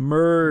can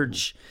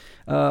merge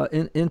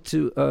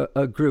into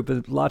a group,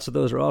 and lots of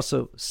those are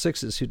also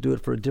sixes who do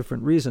it for a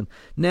different reason.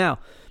 Now,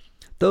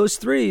 those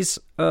threes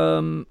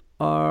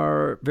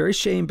are very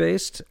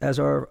shame-based, as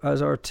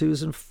are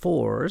twos and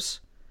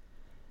fours.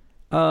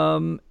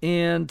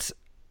 And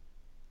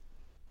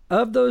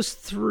of those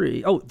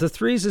three, the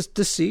threes is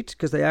deceit,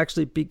 because they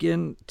actually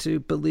begin to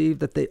believe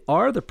that they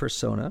are the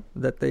persona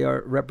that they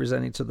are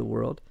representing to the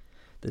world.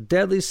 The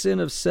deadly sin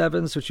of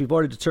sevens, which we've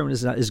already determined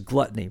is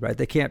gluttony, right?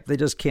 They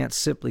just can't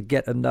simply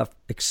get enough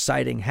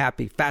exciting,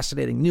 happy,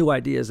 fascinating new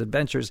ideas,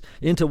 adventures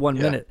into 1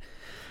 minute.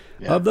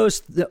 Yeah. Of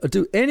those,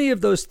 do any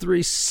of those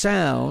three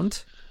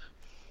sound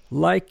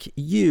like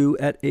you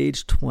at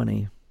age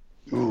 20?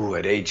 Ooh,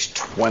 at age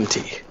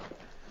 20.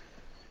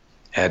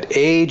 At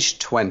age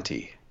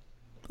 20.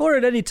 Or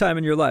at any time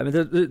in your life.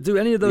 Do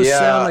any of those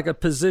sound like a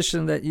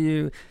position that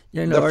you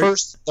know?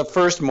 The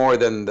first more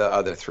than the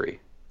other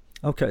three.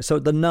 Okay, so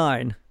the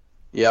 9.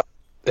 Yep,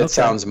 it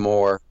sounds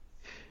more.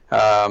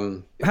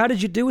 How did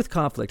you do with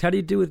conflict? How do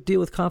you deal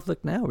with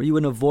conflict now? Were you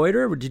an avoider?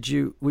 Or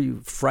were you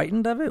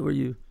frightened of it? Were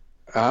you?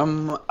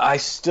 I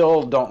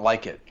still don't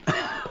like it.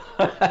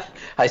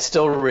 I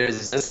still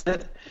resist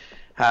it.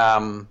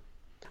 I'm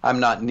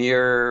not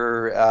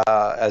near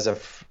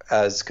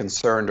as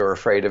concerned or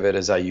afraid of it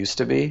as I used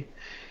to be.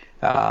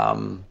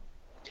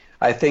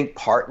 I think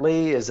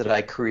partly is that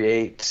I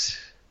create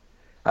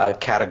a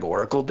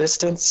categorical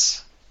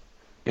distance,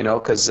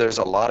 because there's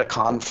a lot of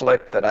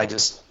conflict that I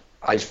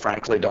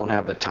frankly don't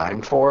have the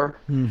time for.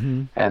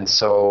 Mm-hmm. And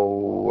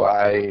so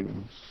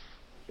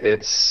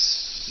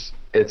it's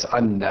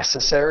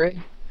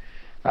unnecessary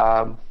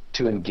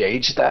to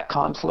engage that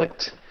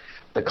conflict.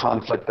 The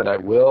conflict that I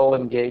will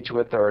engage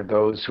with are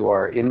those who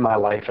are in my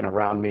life and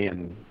around me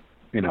and,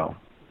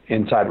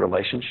 inside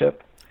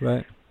relationship.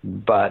 Right.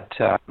 But,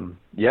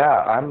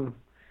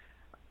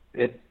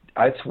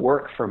 it's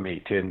work for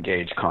me to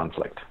engage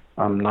conflict.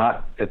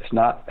 It's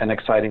not an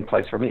exciting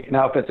place for me.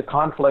 Now, if it's a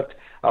conflict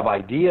of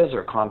ideas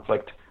or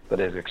conflict that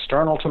is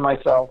external to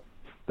myself,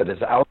 that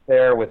is out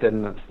there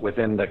within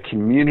the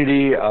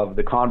community of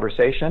the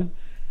conversation,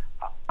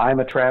 I'm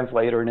a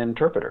translator and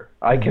interpreter.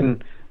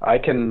 Mm-hmm. I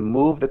can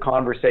move the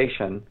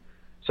conversation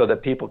so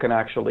that people can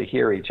actually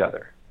hear each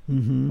other.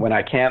 Mm-hmm. When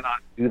I cannot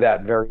do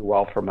that very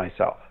well for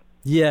myself.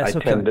 Yes, I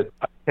tend to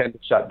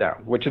shut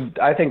down, which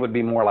I think would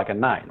be more like a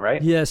 9,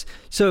 right? Yes.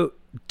 So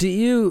do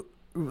you,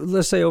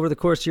 let's say over the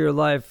course of your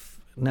life,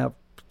 now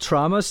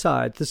trauma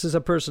aside, this is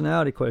a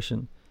personality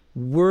question,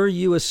 were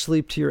you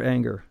asleep to your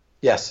anger?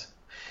 Yes.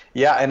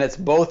 Yeah, and it's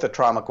both a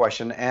trauma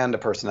question and a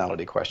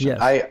personality question.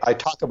 Yes. I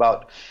talk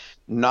about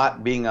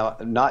not being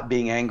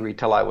angry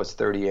till I was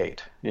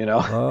 38,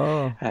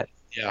 Oh.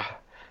 Yeah.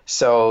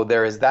 So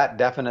there is that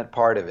definite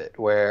part of it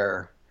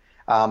where,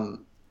 and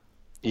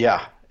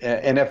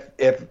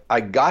if I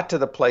got to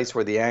the place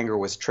where the anger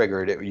was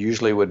triggered, it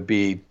usually would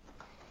be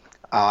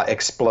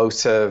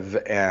explosive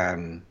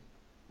and,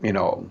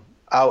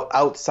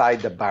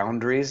 outside the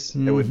boundaries.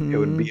 Mm-hmm. It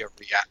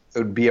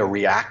would be a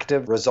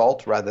reactive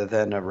result rather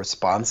than a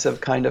responsive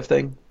kind of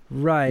thing.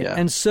 Right. Yeah.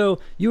 And so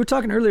you were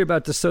talking earlier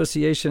about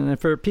dissociation, and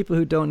for people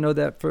who don't know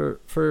that,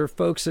 for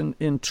folks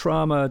in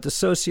trauma,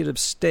 dissociative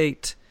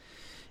state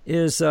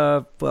is,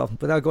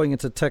 without going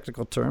into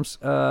technical terms,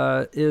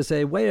 is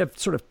a way of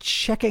sort of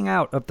checking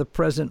out of the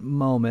present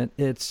moment.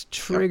 It's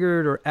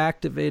triggered or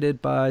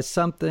activated by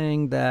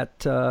something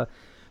that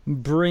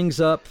brings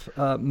up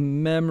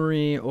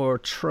memory or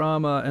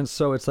trauma, and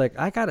so it's like,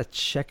 I got to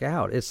check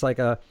out. It's like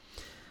a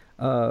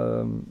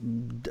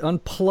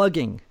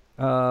unplugging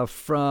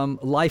from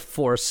life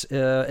force,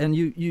 and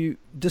you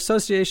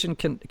dissociation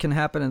can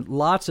happen in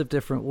lots of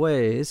different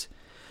ways.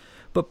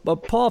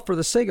 But Paul, for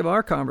the sake of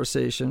our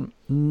conversation,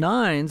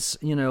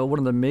 9s, one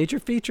of the major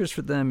features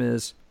for them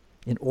is,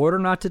 in order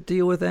not to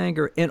deal with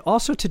anger and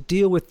also to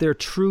deal with their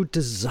true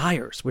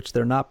desires, which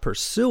they're not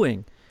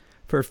pursuing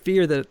for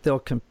fear that they'll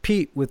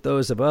compete with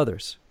those of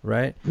others,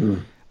 right?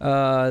 Mm.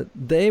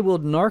 They will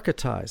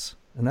narcotize,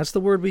 and that's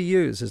the word we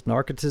use, is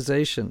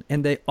narcotization.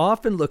 And they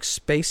often look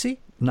spacey.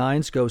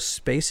 9s go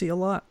spacey a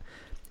lot.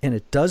 And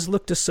it does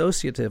look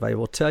dissociative. I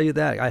will tell you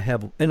that. I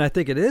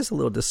think it is a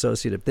little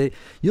dissociative.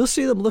 You'll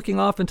see them looking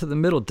off into the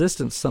middle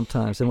distance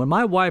sometimes. And when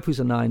my wife, who's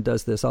a 9,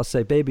 does this, I'll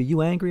say, "Baby,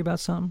 you angry about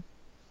something?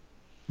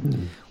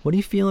 Mm. What are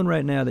you feeling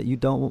right now that you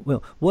don't?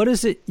 Well, what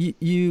is it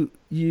you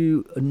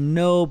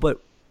know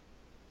but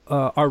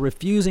are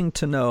refusing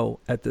to know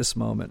at this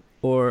moment,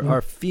 or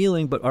are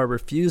feeling but are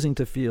refusing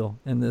to feel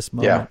in this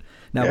moment?" Yeah.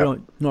 Now, we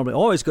don't normally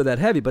always go that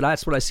heavy, but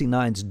that's what I see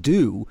 9s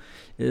do,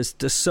 is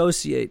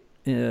dissociate.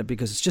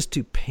 Because it's just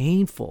too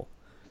painful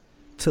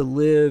to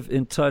live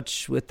in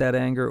touch with that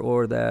anger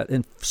or that,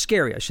 and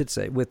scary, I should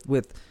say,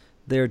 with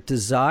their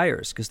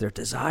desires, because their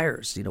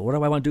desires, what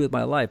do I want to do with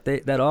my life?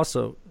 That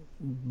also,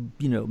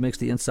 makes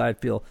the inside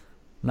feel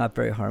not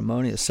very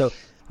harmonious. So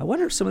I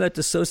wonder if some of that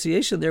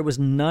dissociation there was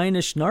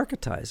nine-ish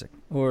narcotizing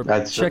or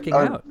checking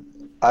out.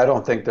 I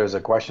don't think there's a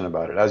question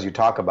about it. As you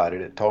talk about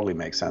it, it totally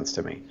makes sense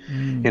to me.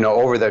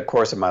 Over the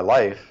course of my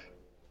life,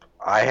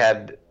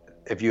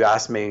 if you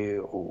asked me,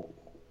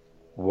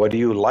 what do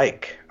you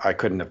like? I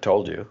couldn't have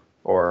told you.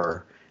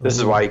 Or this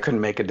is why you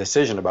couldn't make a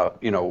decision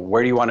about,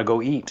 where do you want to go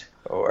eat?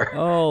 Or,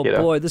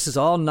 boy, this is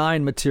all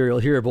 9 material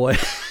here, boy.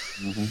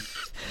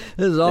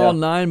 This is all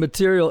 9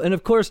 material. And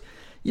of course,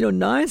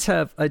 9s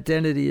have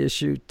identity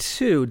issue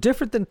too,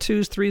 different than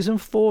 2s, 3s, and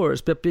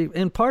 4s, but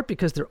in part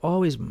because they're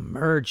always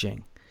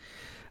merging.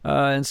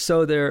 And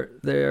so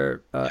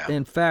they're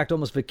in fact,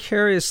 almost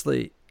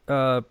vicariously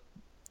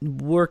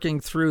working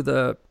through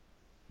the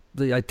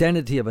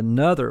identity of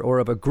another or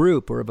of a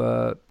group or of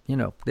a,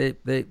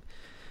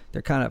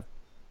 they're kind of,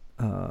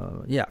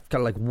 kind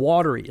of like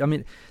watery. I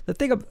mean, the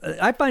thing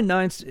I find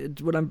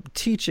 9s, when I'm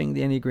teaching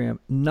the Enneagram,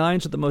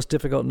 9s are the most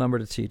difficult number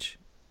to teach.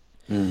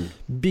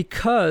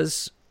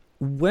 Because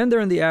when they're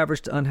in the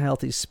average to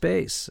unhealthy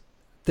space,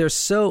 they're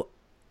so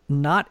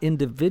not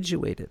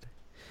individuated.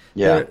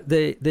 Yeah.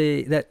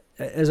 That,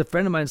 as a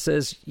friend of mine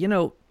says,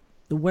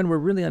 when we're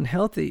really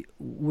unhealthy,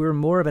 we're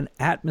more of an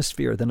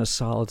atmosphere than a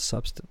solid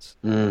substance.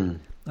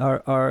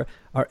 Our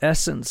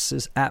essence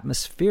is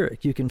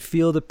atmospheric. You can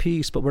feel the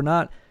peace, but we're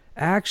not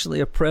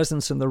actually a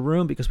presence in the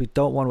room because we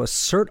don't want to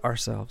assert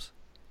ourselves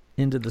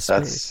into the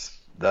space.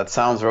 That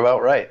sounds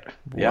about right.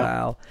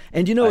 Wow. Yeah.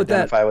 And you know what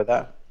identify with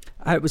that.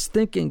 I was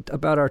thinking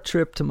about our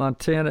trip to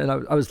Montana, and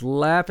I was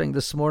laughing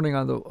this morning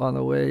on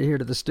the way here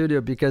to the studio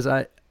because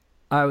I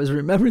was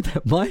remembering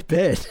that my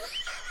bed.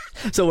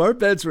 So our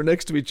beds were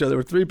next to each other. There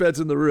were 3 beds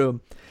in the room.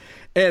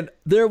 And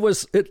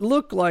it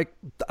looked like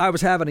I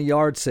was having a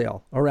yard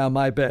sale around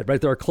my bed,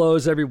 right? There are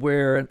clothes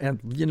everywhere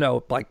and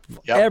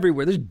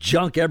everywhere. There's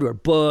junk everywhere,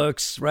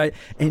 books, right?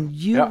 And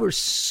you were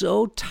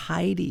so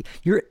tidy.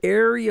 Your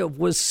area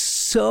was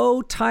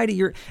so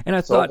tidy. And I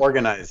thought,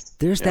 organized.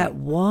 There's that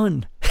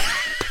one.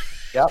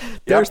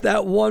 There's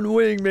that one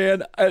wing,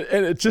 man. And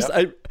it just,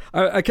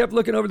 I kept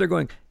looking over there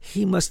going,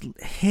 he must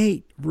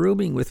hate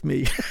rooming with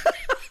me.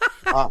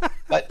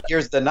 But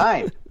here's the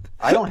 9.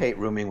 I don't hate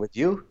rooming with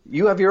you.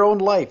 You have your own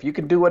life. You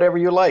can do whatever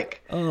you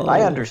like.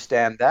 I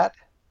understand that,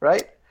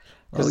 right?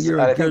 You're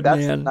a good man.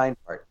 That's the 9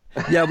 part.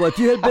 Yeah, well, if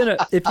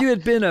you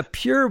had been a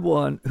pure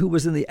one who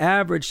was in the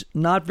average,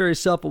 not very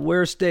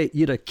self-aware state,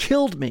 you'd have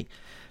killed me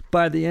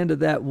by the end of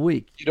that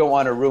week. You don't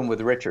want to room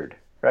with Richard,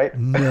 right?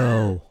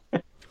 No.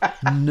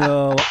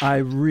 No, I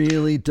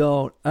really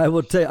don't. I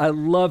will tell you, I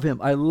love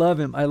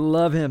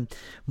him.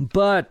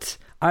 But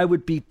I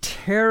would be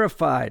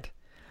terrified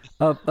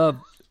of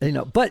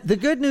but the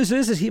good news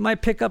is he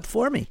might pick up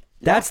for me.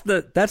 That's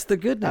the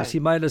good news. He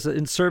might,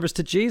 in service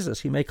to Jesus,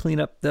 he may clean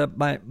up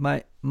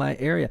my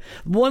area.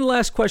 One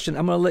last question.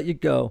 I'm going to let you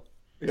go.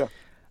 Yeah.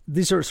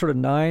 These are sort of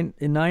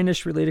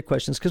 9-ish related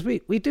questions because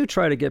we do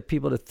try to get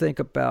people to think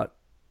about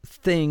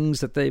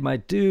things that they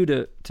might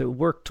do to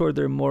work toward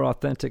their more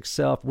authentic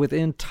self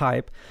within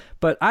type.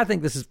 But I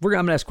think I'm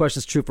going to ask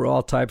questions true for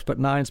all types, but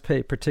 9s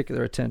pay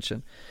particular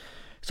attention.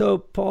 So,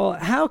 Paul,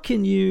 how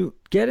can you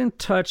get in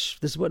touch,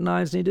 this is what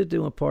 9s need to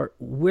do in part,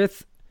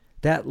 with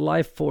that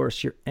life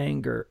force, your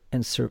anger,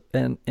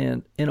 and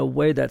in a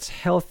way that's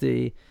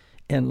healthy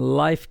and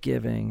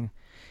life-giving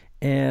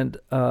and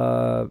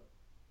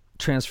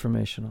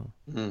transformational?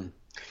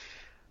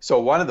 So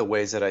one of the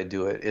ways that I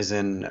do it is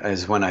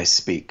when I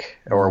speak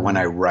or when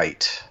I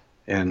write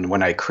and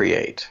when I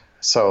create.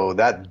 So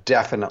that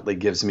definitely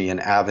gives me an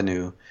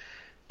avenue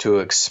to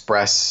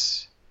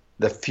express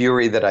the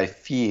fury that I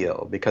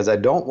feel, because I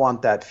don't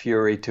want that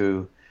fury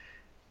to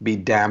be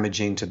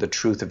damaging to the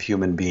truth of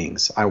human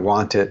beings. I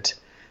want it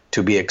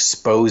to be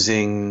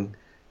exposing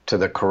to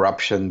the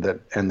corruption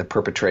and the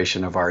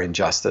perpetration of our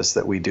injustice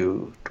that we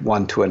do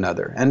one to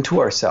another and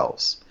to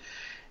ourselves.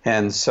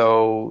 And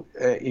so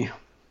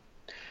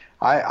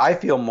I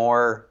feel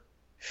more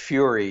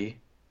fury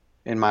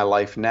in my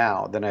life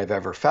now than I've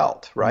ever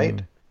felt,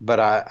 right? But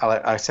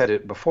I said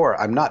it before,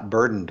 I'm not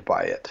burdened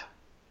by it.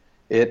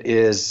 It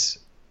is,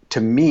 to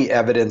me,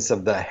 evidence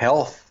of the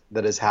health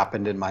that has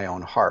happened in my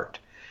own heart.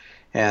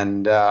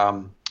 And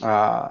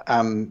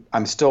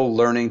I'm still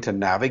learning to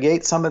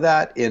navigate some of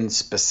that in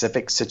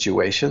specific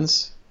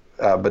situations.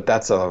 But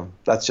that's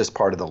just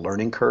part of the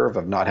learning curve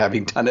of not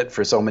having done it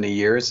for so many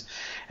years.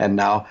 And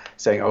now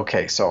saying,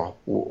 okay, so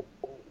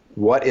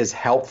what is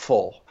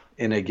helpful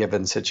in a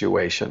given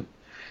situation?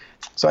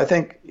 So I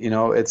think,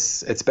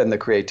 it's been the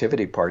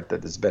creativity part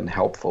that has been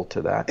helpful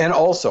to that. And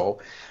also,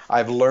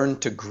 I've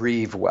learned to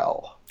grieve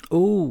well.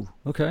 Oh,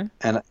 okay.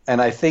 And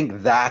I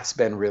think that's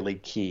been really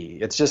key.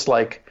 It's just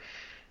like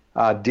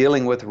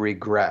dealing with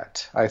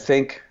regret. I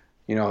think,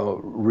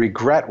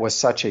 regret was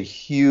such a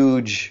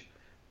huge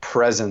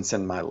presence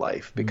in my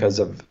life because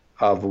of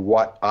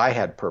what I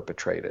had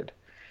perpetrated.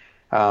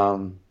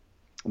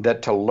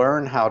 That to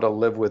learn how to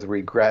live with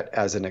regret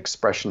as an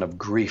expression of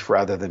grief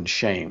rather than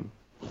shame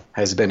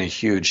has been a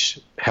huge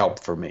help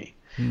for me.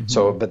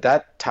 So, but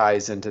that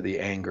ties into the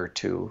anger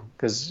too,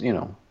 because,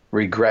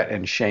 regret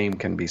and shame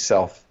can be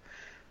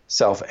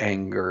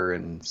self-anger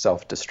and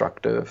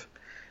self-destructive.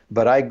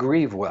 But I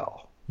grieve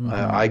well.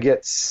 I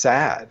get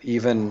sad.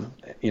 Even,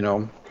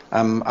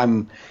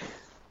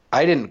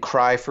 I didn't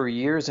cry for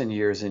years and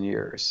years and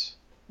years.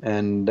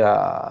 And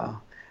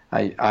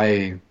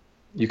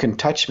you can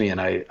touch me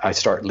and I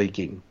start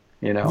leaking,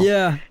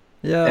 Yeah.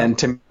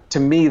 And to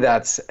me,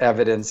 that's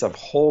evidence of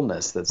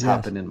wholeness that's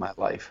happened in my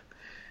life.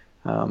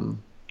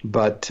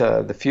 But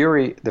the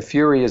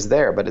fury is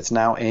there, but it's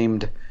now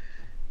aimed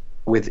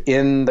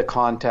within the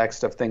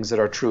context of things that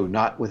are true,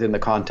 not within the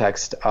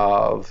context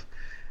of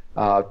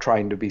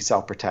trying to be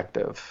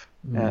self-protective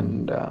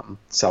and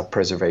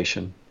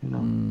self-preservation,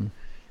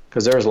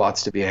 because there's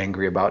lots to be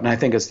angry about. And I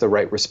think it's the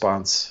right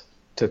response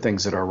to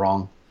things that are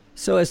wrong.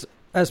 So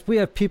as we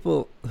have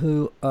people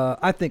who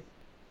I think,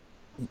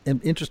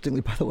 and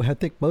interestingly, by the way, I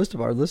think most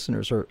of our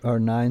listeners are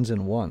nines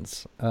and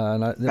ones.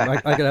 And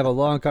I could have a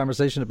long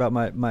conversation about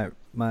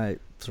my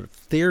sort of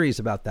theories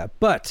about that.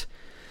 But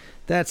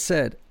that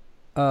said,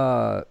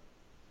 one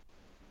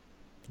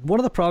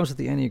of the problems with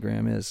the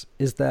Enneagram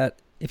is that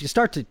if you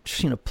start to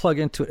plug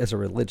into it as a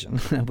religion,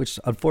 which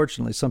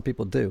unfortunately some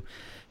people do,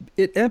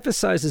 it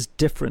emphasizes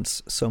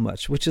difference so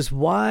much, which is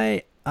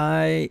why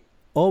I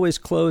always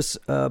close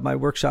my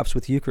workshops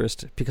with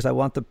Eucharist, because I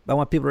want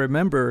people to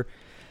remember,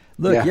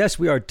 look, yes,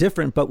 we are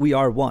different, but we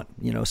are one.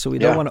 So we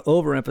don't want to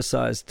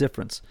overemphasize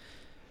difference.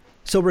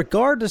 So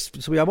regardless,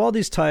 so we have all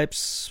these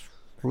types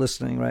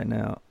listening right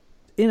now,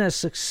 in as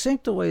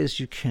succinct a way as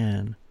you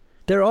can.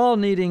 They're all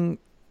needing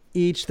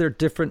each their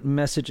different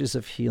messages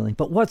of healing.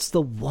 But what's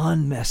the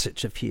one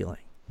message of healing?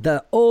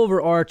 The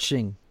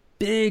overarching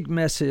big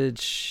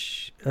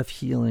message of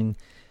healing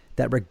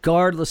that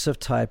regardless of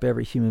type,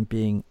 every human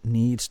being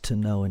needs to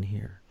know and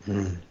hear.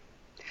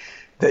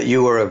 That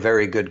you were a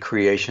very good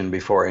creation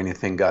before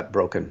anything got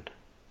broken.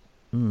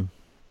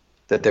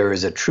 That there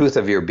is a truth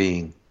of your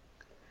being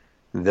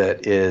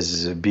that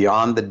is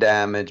beyond the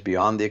damage,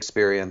 beyond the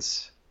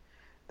experience,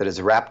 that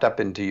is wrapped up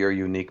into your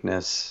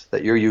uniqueness,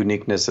 that your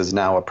uniqueness is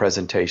now a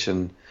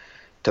presentation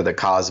to the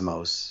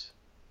cosmos,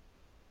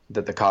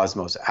 that the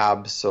cosmos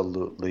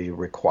absolutely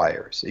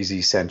requires, is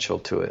essential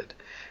to it.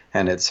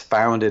 And it's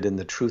founded in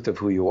the truth of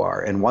who you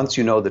are. And once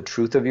you know the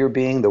truth of your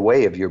being, the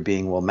way of your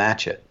being will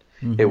match it.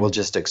 It will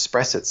just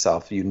express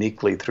itself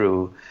uniquely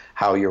through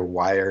how you're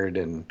wired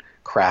and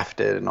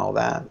crafted and all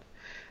that.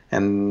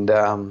 And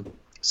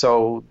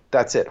so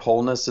that's it.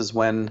 Wholeness is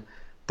when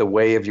the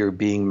way of your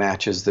being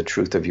matches the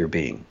truth of your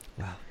being.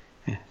 Wow.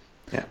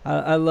 Yeah.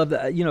 I love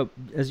that.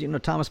 As you know,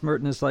 Thomas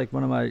Merton is like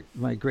one of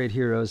my great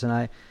heroes,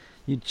 and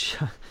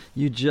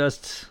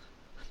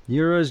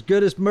you're as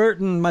good as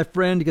Merton, my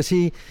friend, because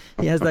he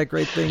has that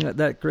great thing,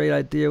 that great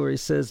idea where he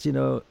says,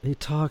 he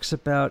talks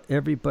about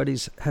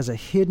everybody's has a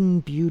hidden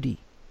beauty,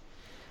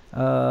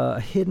 a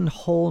hidden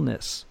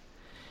wholeness,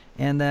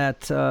 and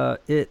that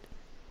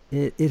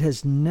it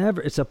has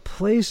never, it's a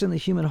place in the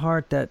human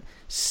heart that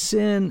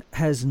sin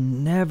has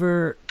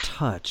never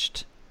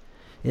touched.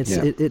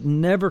 It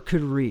never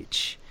could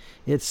reach.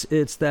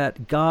 It's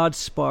that God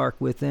spark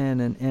within,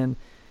 and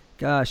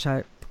gosh,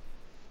 I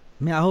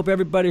hope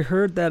everybody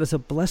heard that as a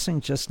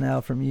blessing just now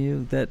from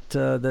you,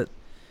 that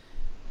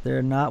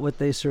they're not what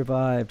they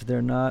survived.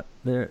 They're not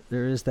there.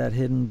 There is that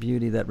hidden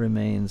beauty that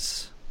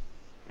remains.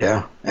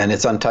 Yeah, and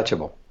it's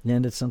untouchable.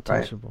 And it's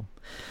untouchable.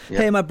 Right.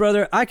 Hey, my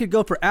brother, I could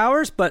go for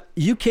hours, but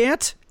you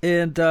can't.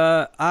 And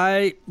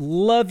I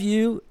love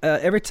you.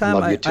 Every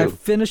time I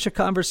finish a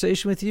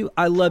conversation with you,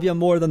 I love you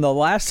more than the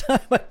last time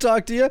I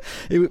talked to you.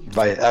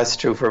 That's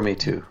true for me,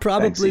 too.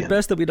 Probably Thanks,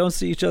 best that we don't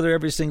see each other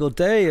every single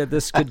day.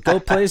 This could go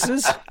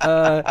places.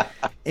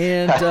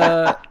 And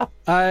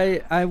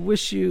I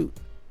wish you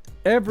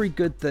every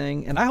good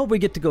thing. And I hope we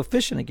get to go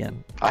fishing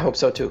again. I hope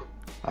so, too.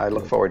 I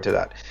look forward to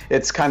that.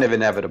 It's kind of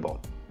inevitable.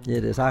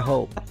 It is, I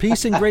hope.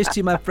 Peace and grace to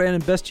you, my friend,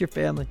 and best to your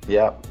family.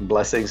 Yeah,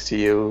 blessings to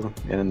you,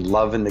 and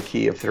love in the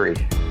key of 3.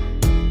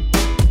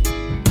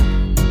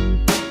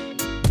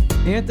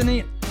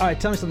 Anthony, all right,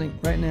 tell me something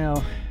right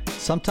now.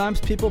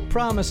 Sometimes people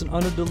promise and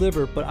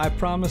underdeliver, but I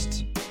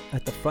promised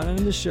at the front end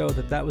of the show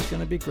that was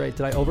going to be great.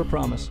 Did I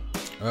overpromise?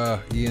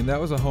 Ian, that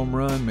was a home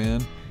run,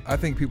 man. I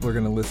think people are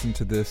going to listen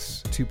to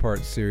this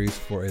 2-part series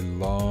for a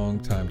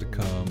long time to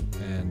come,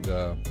 and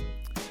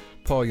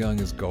Paul Young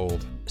is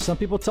gold. Some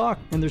people talk,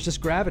 and there's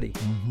just gravity.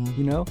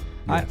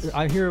 Yes.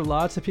 I hear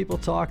lots of people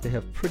talk. They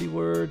have pretty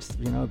words,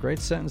 great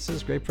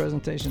sentences, great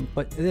presentation,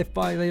 but they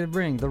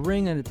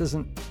ring, and it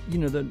doesn't,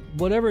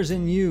 whatever's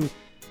in you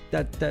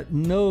that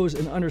knows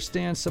and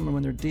understands someone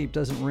when they're deep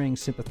doesn't ring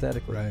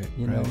sympathetically. Right.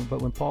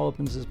 But when Paul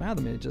opens his mouth,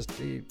 I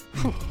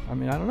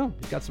mean, I don't know.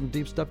 He's got some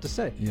deep stuff to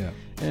say. Yeah.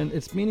 And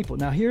it's meaningful.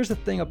 Now, here's the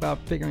thing about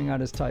figuring out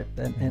his type,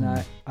 and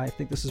I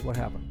think this is what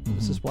happened.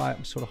 This is why it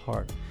was sort of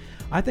hard.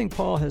 I think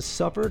Paul has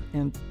suffered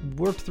and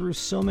worked through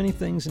so many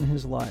things in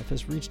his life,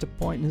 has reached a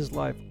point in his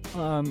life.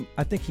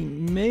 I think he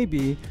may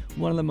be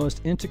one of the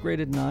most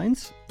integrated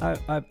 9s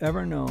I've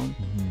ever known.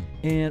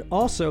 And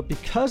also,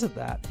 because of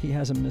that, he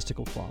has a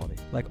mystical quality.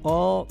 Like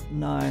all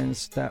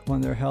 9s, that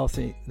when they're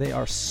healthy, they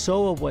are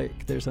so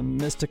awake. There's a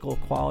mystical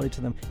quality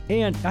to them.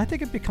 And I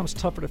think it becomes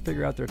tougher to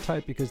figure out their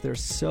type because they're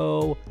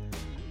so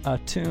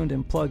tuned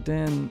and plugged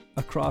in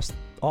across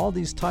all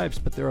these types,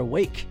 but they're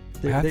awake.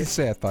 I have to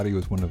say, I thought he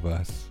was one of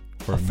us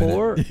for a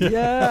Four? minute.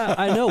 Yeah,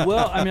 I know.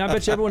 Well, I mean, I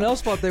bet you everyone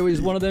else thought they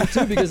was one of them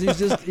too because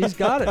he's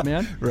got it,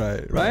 man.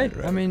 Right.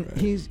 I mean,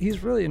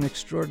 he's really an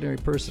extraordinary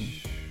person.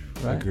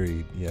 Right?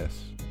 Agreed.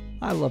 Yes.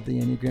 I love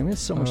the Enneagram. It's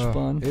so much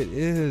fun. It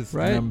is.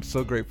 Right? And I'm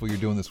so grateful you're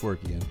doing this work,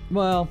 Ian.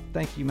 Well,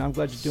 thank you, man. I'm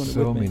glad you're doing it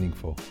So with me.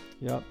 meaningful.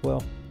 Yeah.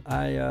 Well,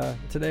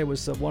 today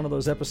was one of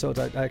those episodes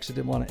I actually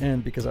didn't want to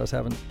end because I was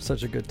having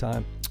such a good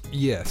time.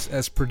 Yes,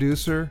 as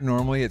producer,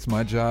 normally it's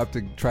my job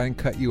to try and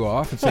cut you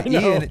off and say, I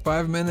know. Ian,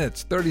 5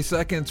 minutes, 30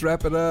 seconds,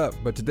 wrap it up.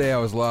 But today I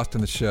was lost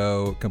in the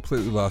show,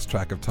 completely lost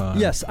track of time.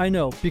 Yes, I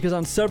know, because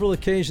on several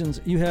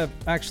occasions you have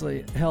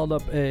actually held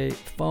up a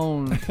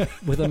phone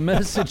with a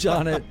message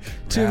on it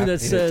to me Wrap that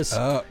it says,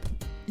 up.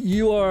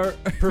 "You are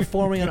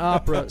performing an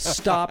opera.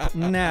 Stop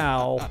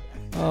now."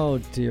 Oh,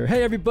 dear.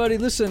 Hey, everybody.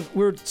 Listen,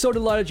 we're so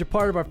delighted you're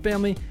part of our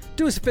family.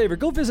 Do us a favor.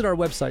 Go visit our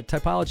website,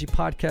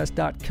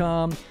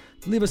 typologypodcast.com.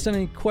 Leave us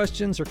any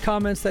questions or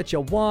comments that you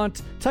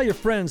want. Tell your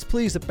friends,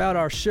 please, about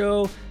our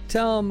show.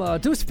 Tell them,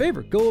 do us a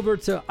favor. Go over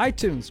to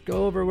iTunes.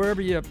 Go over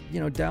wherever you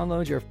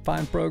download your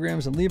fine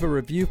programs and leave a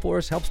review for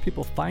us. Helps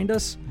people find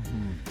us.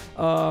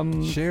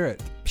 Share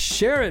it.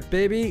 Share it,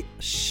 baby.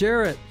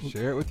 Share it.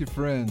 Share it with your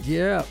friends.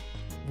 Yeah.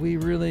 We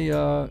really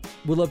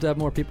would love to have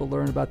more people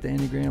learn about the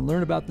Enneagram,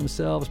 learn about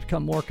themselves,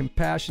 become more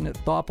compassionate,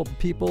 thoughtful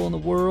people in the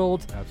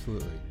world.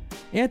 Absolutely.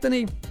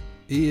 Anthony,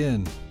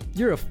 Ian,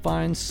 you're a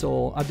fine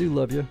soul. I do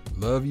love you.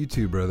 love you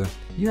too, brother.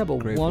 You have a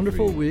Grateful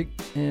wonderful for you. week.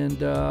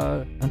 And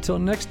until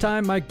next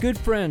time, my good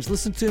friends,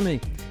 listen to me.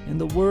 In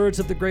the words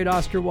of the great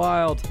Oscar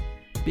Wilde,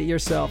 be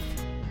yourself.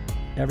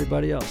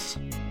 Everybody else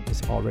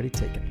is already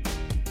taken.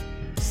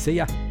 See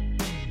ya.